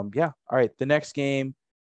 All right. The next game,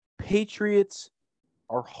 Patriots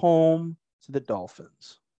are home to the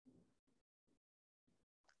Dolphins.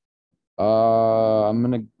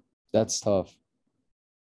 That's tough.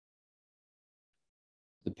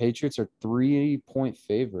 The Patriots are 3-point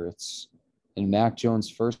favorites in Mac Jones'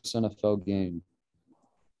 first NFL game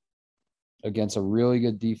against a really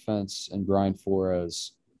good defense and Brian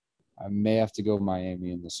Flores. I may have to go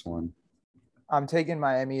Miami in this one. I'm taking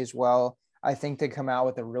Miami as well. I think they come out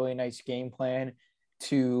with a really nice game plan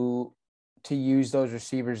to use those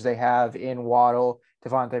receivers they have in Waddle,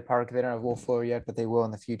 Devontae Parker. They don't have Will Fuller yet, but they will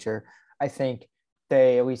in the future. I think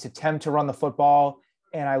they at least attempt to run the football,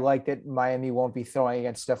 and I like that Miami won't be throwing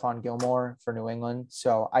against Stephon Gilmore for New England.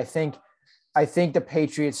 So I think the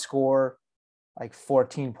Patriots score like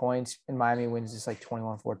 14 points and Miami wins this like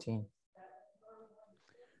 21-14.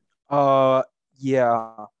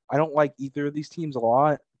 Yeah. I don't like either of these teams a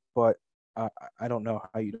lot, but I don't know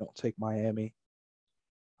how you don't take Miami.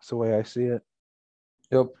 That's the way I see it.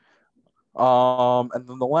 Yep. And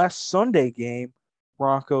then the last Sunday game,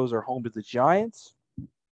 Broncos are home to the Giants.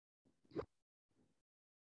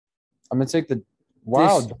 I'm gonna take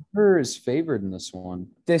Denver is favored in this one.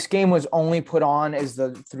 This game was only put on as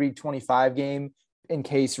the 325 game in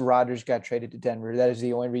case Rodgers got traded to Denver. That is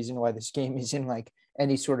the only reason why this game is in like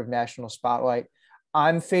any sort of national spotlight.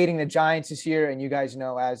 I'm fading the Giants this year, and you guys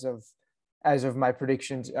know as of my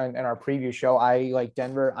predictions in our previous show, I like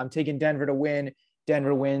Denver. I'm taking Denver to win.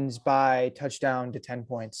 Denver wins by touchdown to 10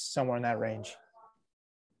 points, somewhere in that range.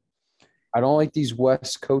 I don't like these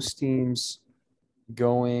West Coast teams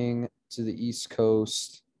going to the East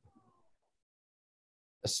Coast,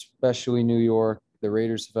 especially New York. The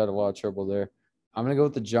Raiders have had a lot of trouble there. I'm going to go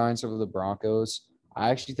with the Giants over the Broncos. I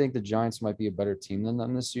actually think the Giants might be a better team than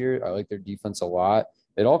them this year. I like their defense a lot.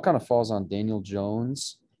 It all kind of falls on Daniel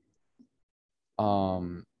Jones.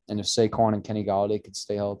 And if Saquon and Kenny Golladay could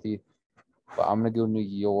stay healthy. But I'm going to go New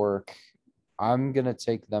York. I'm going to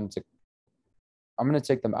take them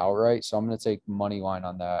outright. So I'm going to take money line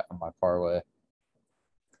on that on my parlay.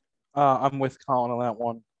 I'm with Colin on that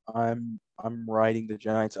one. I'm riding the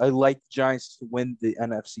Giants. I like the Giants to win the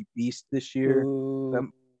NFC Beast this year.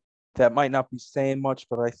 That might not be saying much,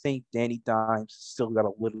 but I think Danny Dimes still got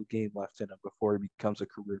a little game left in him before he becomes a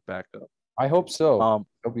career backup. I hope so. I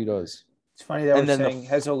hope he does. It's funny that we're saying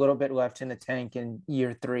has a little bit left in the tank in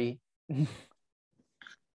year 3.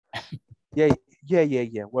 Yeah.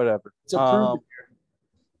 Whatever. It's a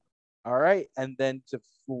all right, and then to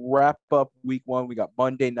wrap up week 1, we got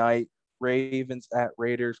Monday night Ravens at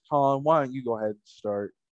Raiders. Colin, why don't you go ahead and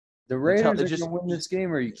start? The Raiders are going to win this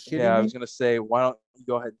game. Are you kidding me? Yeah, I was going to say, why don't you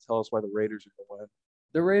go ahead and tell us why the Raiders are going to win?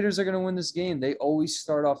 The Raiders are going to win this game. They always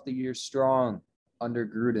start off the year strong under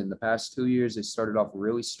Gruden. The past 2 years, they started off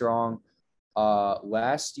really strong.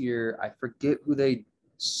 Last year, I forget who they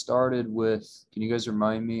started with. Can you guys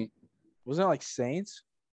remind me? Wasn't it like Saints?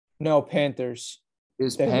 No, Panthers.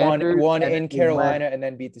 They won in Carolina and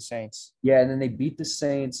then beat the Saints. Yeah, and then they beat the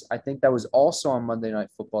Saints. I think that was also on Monday Night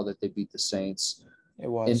Football that they beat the Saints. It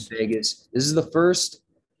was. In Vegas. This is the first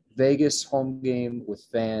Vegas home game with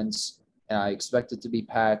fans, and I expect it to be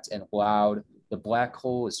packed and loud. The Black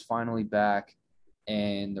Hole is finally back,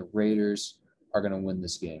 and the Raiders are going to win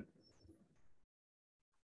this game.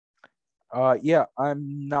 Yeah,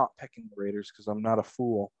 I'm not picking the Raiders because I'm not a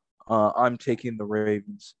fool. I'm taking the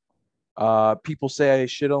Ravens. People say I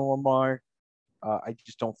shit on Lamar. I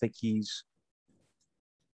just don't think he's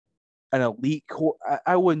an elite core.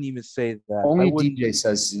 I wouldn't even say that. Only DJ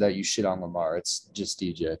says that you shit on Lamar. It's just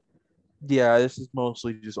DJ. Yeah, this is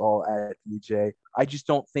mostly just all at DJ. I just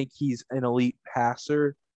don't think he's an elite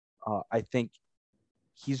passer. I think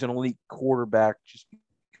he's an elite quarterback just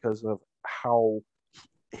because of how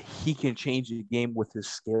he can change the game with his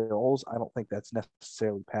skills. I don't think that's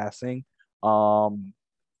necessarily passing. But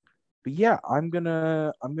yeah, I'm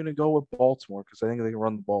gonna go with Baltimore because I think they can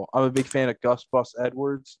run the ball. I'm a big fan of Gus Bus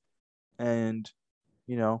Edwards, and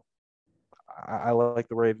you know, I like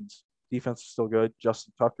the Ravens. Defense is still good.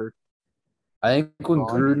 Justin Tucker. I think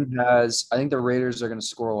I think the Raiders are going to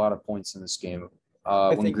score a lot of points in this game.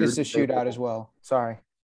 I think this is a shootout as well. Sorry.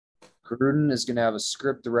 Gruden is going to have a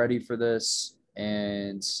script ready for this,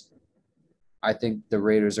 and I think the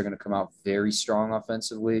Raiders are going to come out very strong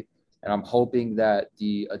offensively. And I'm hoping that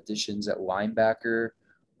the additions at linebacker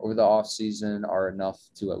over the offseason are enough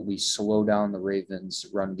to at least slow down the Ravens'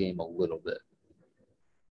 run game a little bit.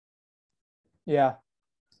 Yeah.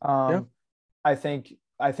 I think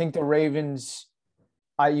the Ravens,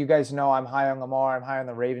 you guys know I'm high on Lamar. I'm high on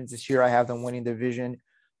the Ravens this year. I have them winning the division.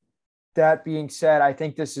 That being said, I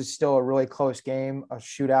think this is still a really close game, a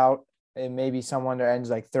shootout, and maybe someone that ends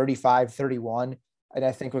like 35-31. And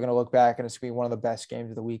I think we're going to look back and it's going to be one of the best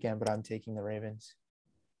games of the weekend, but I'm taking the Ravens.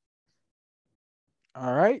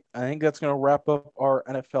 All right. I think that's going to wrap up our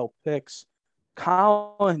NFL picks.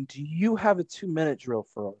 Colin, do you have a 2-minute drill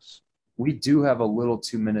for us? We do have a little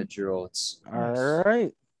 2-minute drill. It's all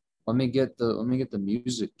right. Let me get the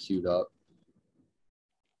music queued up.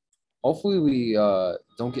 Hopefully we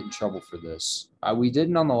don't get in trouble for this. We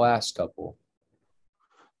didn't on the last couple.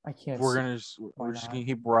 I can't. We're just gonna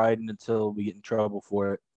keep riding until we get in trouble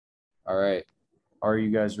for it. All right. Are you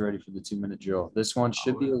guys ready for the 2-minute drill? This one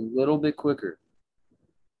should be a little bit quicker.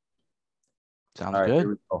 Sounds good. Here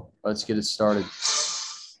we go. Let's get it started.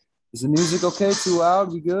 Is the music okay? Too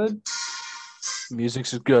loud? We good?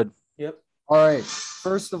 Music's is good. Yep. All right.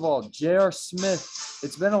 First of all, J.R. Smith.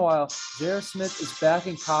 It's been a while. J.R. Smith is back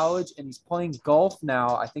in college and he's playing golf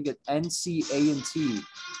now. I think at NCA&T.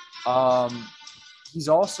 He's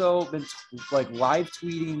also been live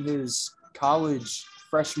tweeting his college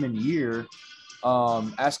freshman year,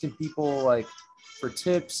 asking people for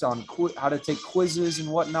tips on how to take quizzes and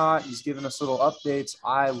whatnot. He's giving us little updates.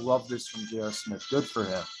 I love this from J.R. Smith. Good for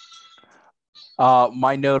him.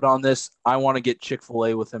 My note on this, I want to get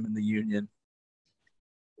Chick-fil-A with him in the Union.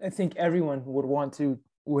 I think everyone would want to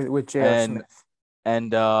with J.R. Smith.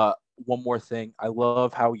 And one more thing. I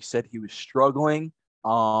love how he said he was struggling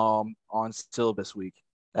on syllabus week.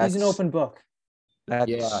 He's an open book.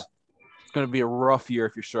 It's going to be a rough year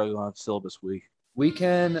if you're struggling on syllabus week. We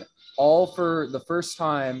can all, for the first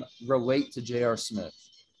time, relate to J.R. Smith.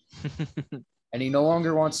 And he no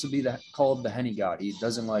longer wants to be called the Henny God. He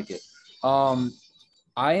doesn't like it.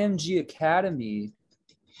 IMG Academy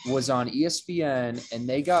was on ESPN, and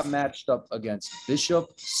they got matched up against Bishop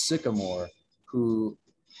Sycamore, who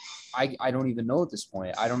I don't even know at this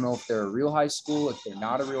point. I don't know if they're a real high school, if they're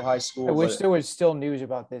not a real high school. I wish there was still news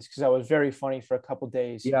about this because that was very funny for a couple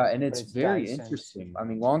days. Yeah, and it's very interesting. I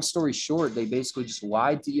mean, long story short, they basically just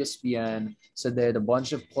lied to ESPN, said they had a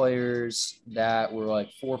bunch of players that were 4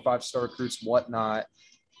 or 5-star recruits, whatnot,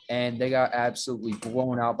 and they got absolutely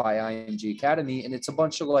blown out by IMG Academy, and it's a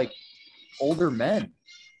bunch of older men.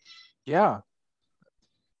 Yeah.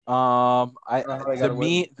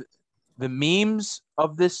 The memes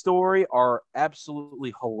of this story are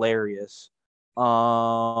absolutely hilarious.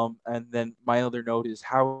 And then my other note is,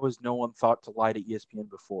 how has no one thought to lie to ESPN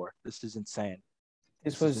before? This is insane.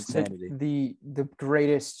 This was insanity. The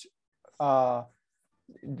greatest kind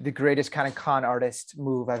of con artist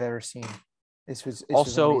move I've ever seen. This was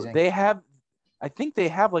amazing. I think they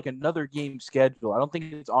have another game scheduled. I don't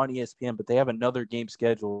think it's on ESPN, but they have another game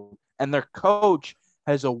scheduled, and their coach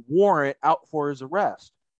has a warrant out for his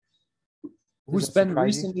arrest. Who's been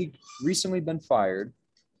recently been fired?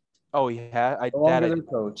 Oh, yeah,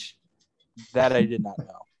 coach. That I did not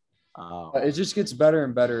know. It just gets better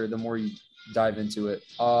and better the more you dive into it.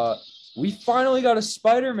 We finally got a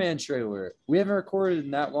Spider-Man trailer. We haven't recorded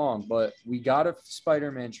in that long, but we got a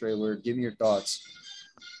Spider-Man trailer. Give me your thoughts.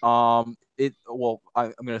 I'm going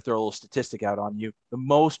to throw a little statistic out on you. The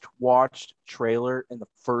most watched trailer in the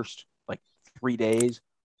first 3 days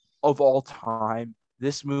of all time.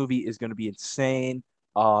 This movie is going to be insane.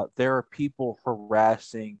 There are people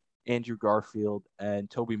harassing Andrew Garfield and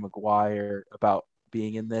Tobey Maguire about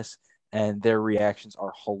being in this, and their reactions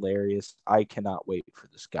are hilarious. I cannot wait for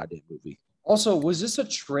this goddamn movie. Also, was this a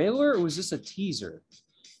trailer or was this a teaser?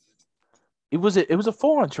 It was a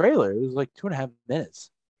full-on trailer. It was like 2.5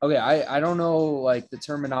 minutes. Okay, I don't know like the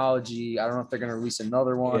terminology. I don't know if they're gonna release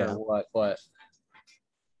another one or what, but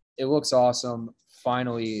it looks awesome.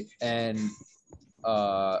 Finally, and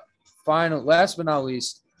last but not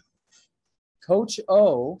least, Coach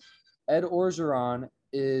O, Ed Orgeron,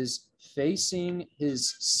 is facing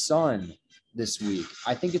his son this week.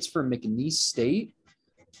 I think it's for McNeese State.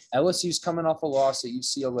 LSU's coming off a loss at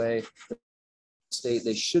UCLA State.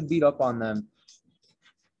 They should beat up on them.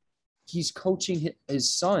 He's coaching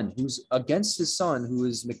his son, who's against his son, who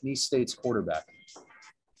is McNeese State's quarterback.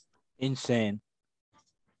 Insane.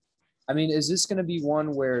 I mean, is this going to be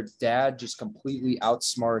one where dad just completely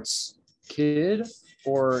outsmarts kid,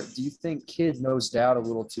 or do you think kid knows dad a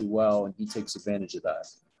little too well and he takes advantage of that?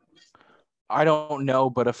 I don't know,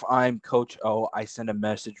 but if I'm Coach O, I send a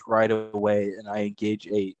message right away and I engage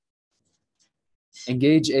 8.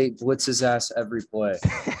 Engage 8, blitz his ass every play.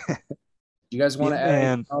 You guys want to add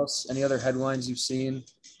anything else? Any other headlines you've seen?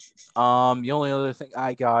 The only other thing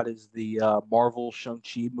I got is the Marvel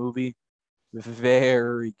Shang-Chi movie.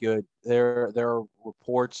 Very good. There are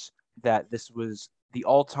reports that this was the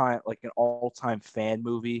all-time fan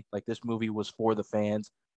movie. Like, this movie was for the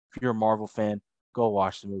fans. If you're a Marvel fan, go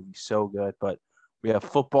watch the movie. So good. But we have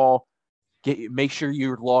football. Make sure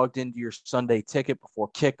you're logged into your Sunday ticket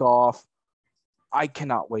before kickoff. I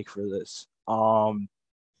cannot wait for this.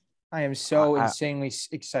 I am so insanely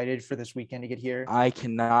excited for this weekend to get here. I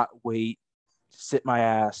cannot wait to sit my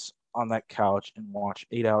ass on that couch and watch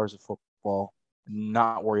 8 hours of football and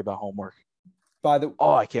not worry about homework.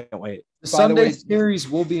 I can't wait. The Sunday series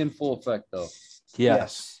will be in full effect, though.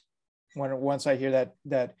 Yes. Once I hear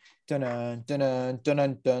that dun dun dun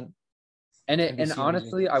dun dun. And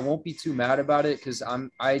honestly, I won't be too mad about it because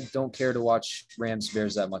I don't care to watch Rams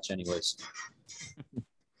Bears that much, anyways.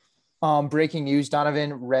 Breaking news,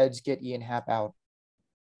 Donovan, Reds get Ian Happ out.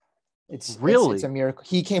 It's a miracle.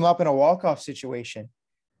 He came up in a walk-off situation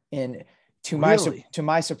and to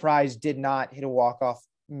my surprise did not hit a walk-off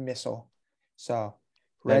missile. So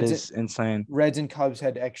that is insane. Reds and Cubs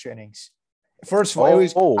had extra innings. First of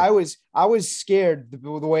all, I was scared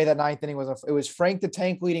the way that ninth inning was. It was Frank the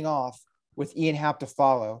Tank leading off with Ian Happ to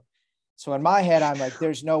follow. So in my head, I'm like,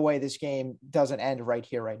 there's no way this game doesn't end right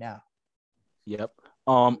here, right now. Yep.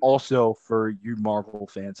 Also, for you Marvel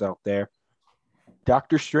fans out there,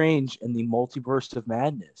 Doctor Strange and the Multiverse of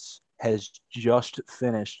Madness has just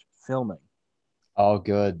finished filming. Oh,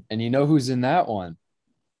 good. And you know who's in that one?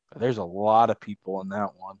 There's a lot of people in that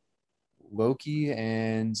one. Loki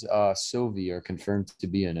and Sylvie are confirmed to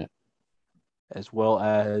be in it. As well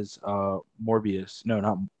as Morbius.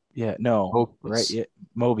 Mobius. Right? Yeah,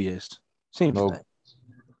 Mobius. Same thing.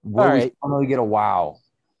 Will we finally get a wow?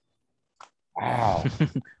 Wow.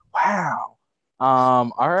 Wow.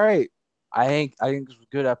 All right. I think this was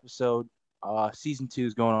a good episode. Season 2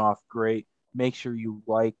 is going off great. Make sure you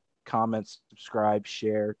like, comment, subscribe,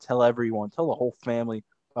 share, tell everyone, tell the whole family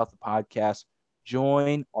about the podcast.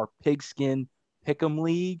 Join our Pigskin Pick'em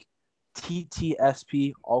League,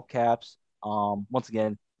 TTSP, all caps. Once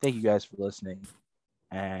again, thank you guys for listening,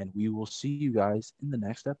 and we will see you guys in the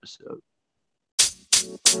next episode.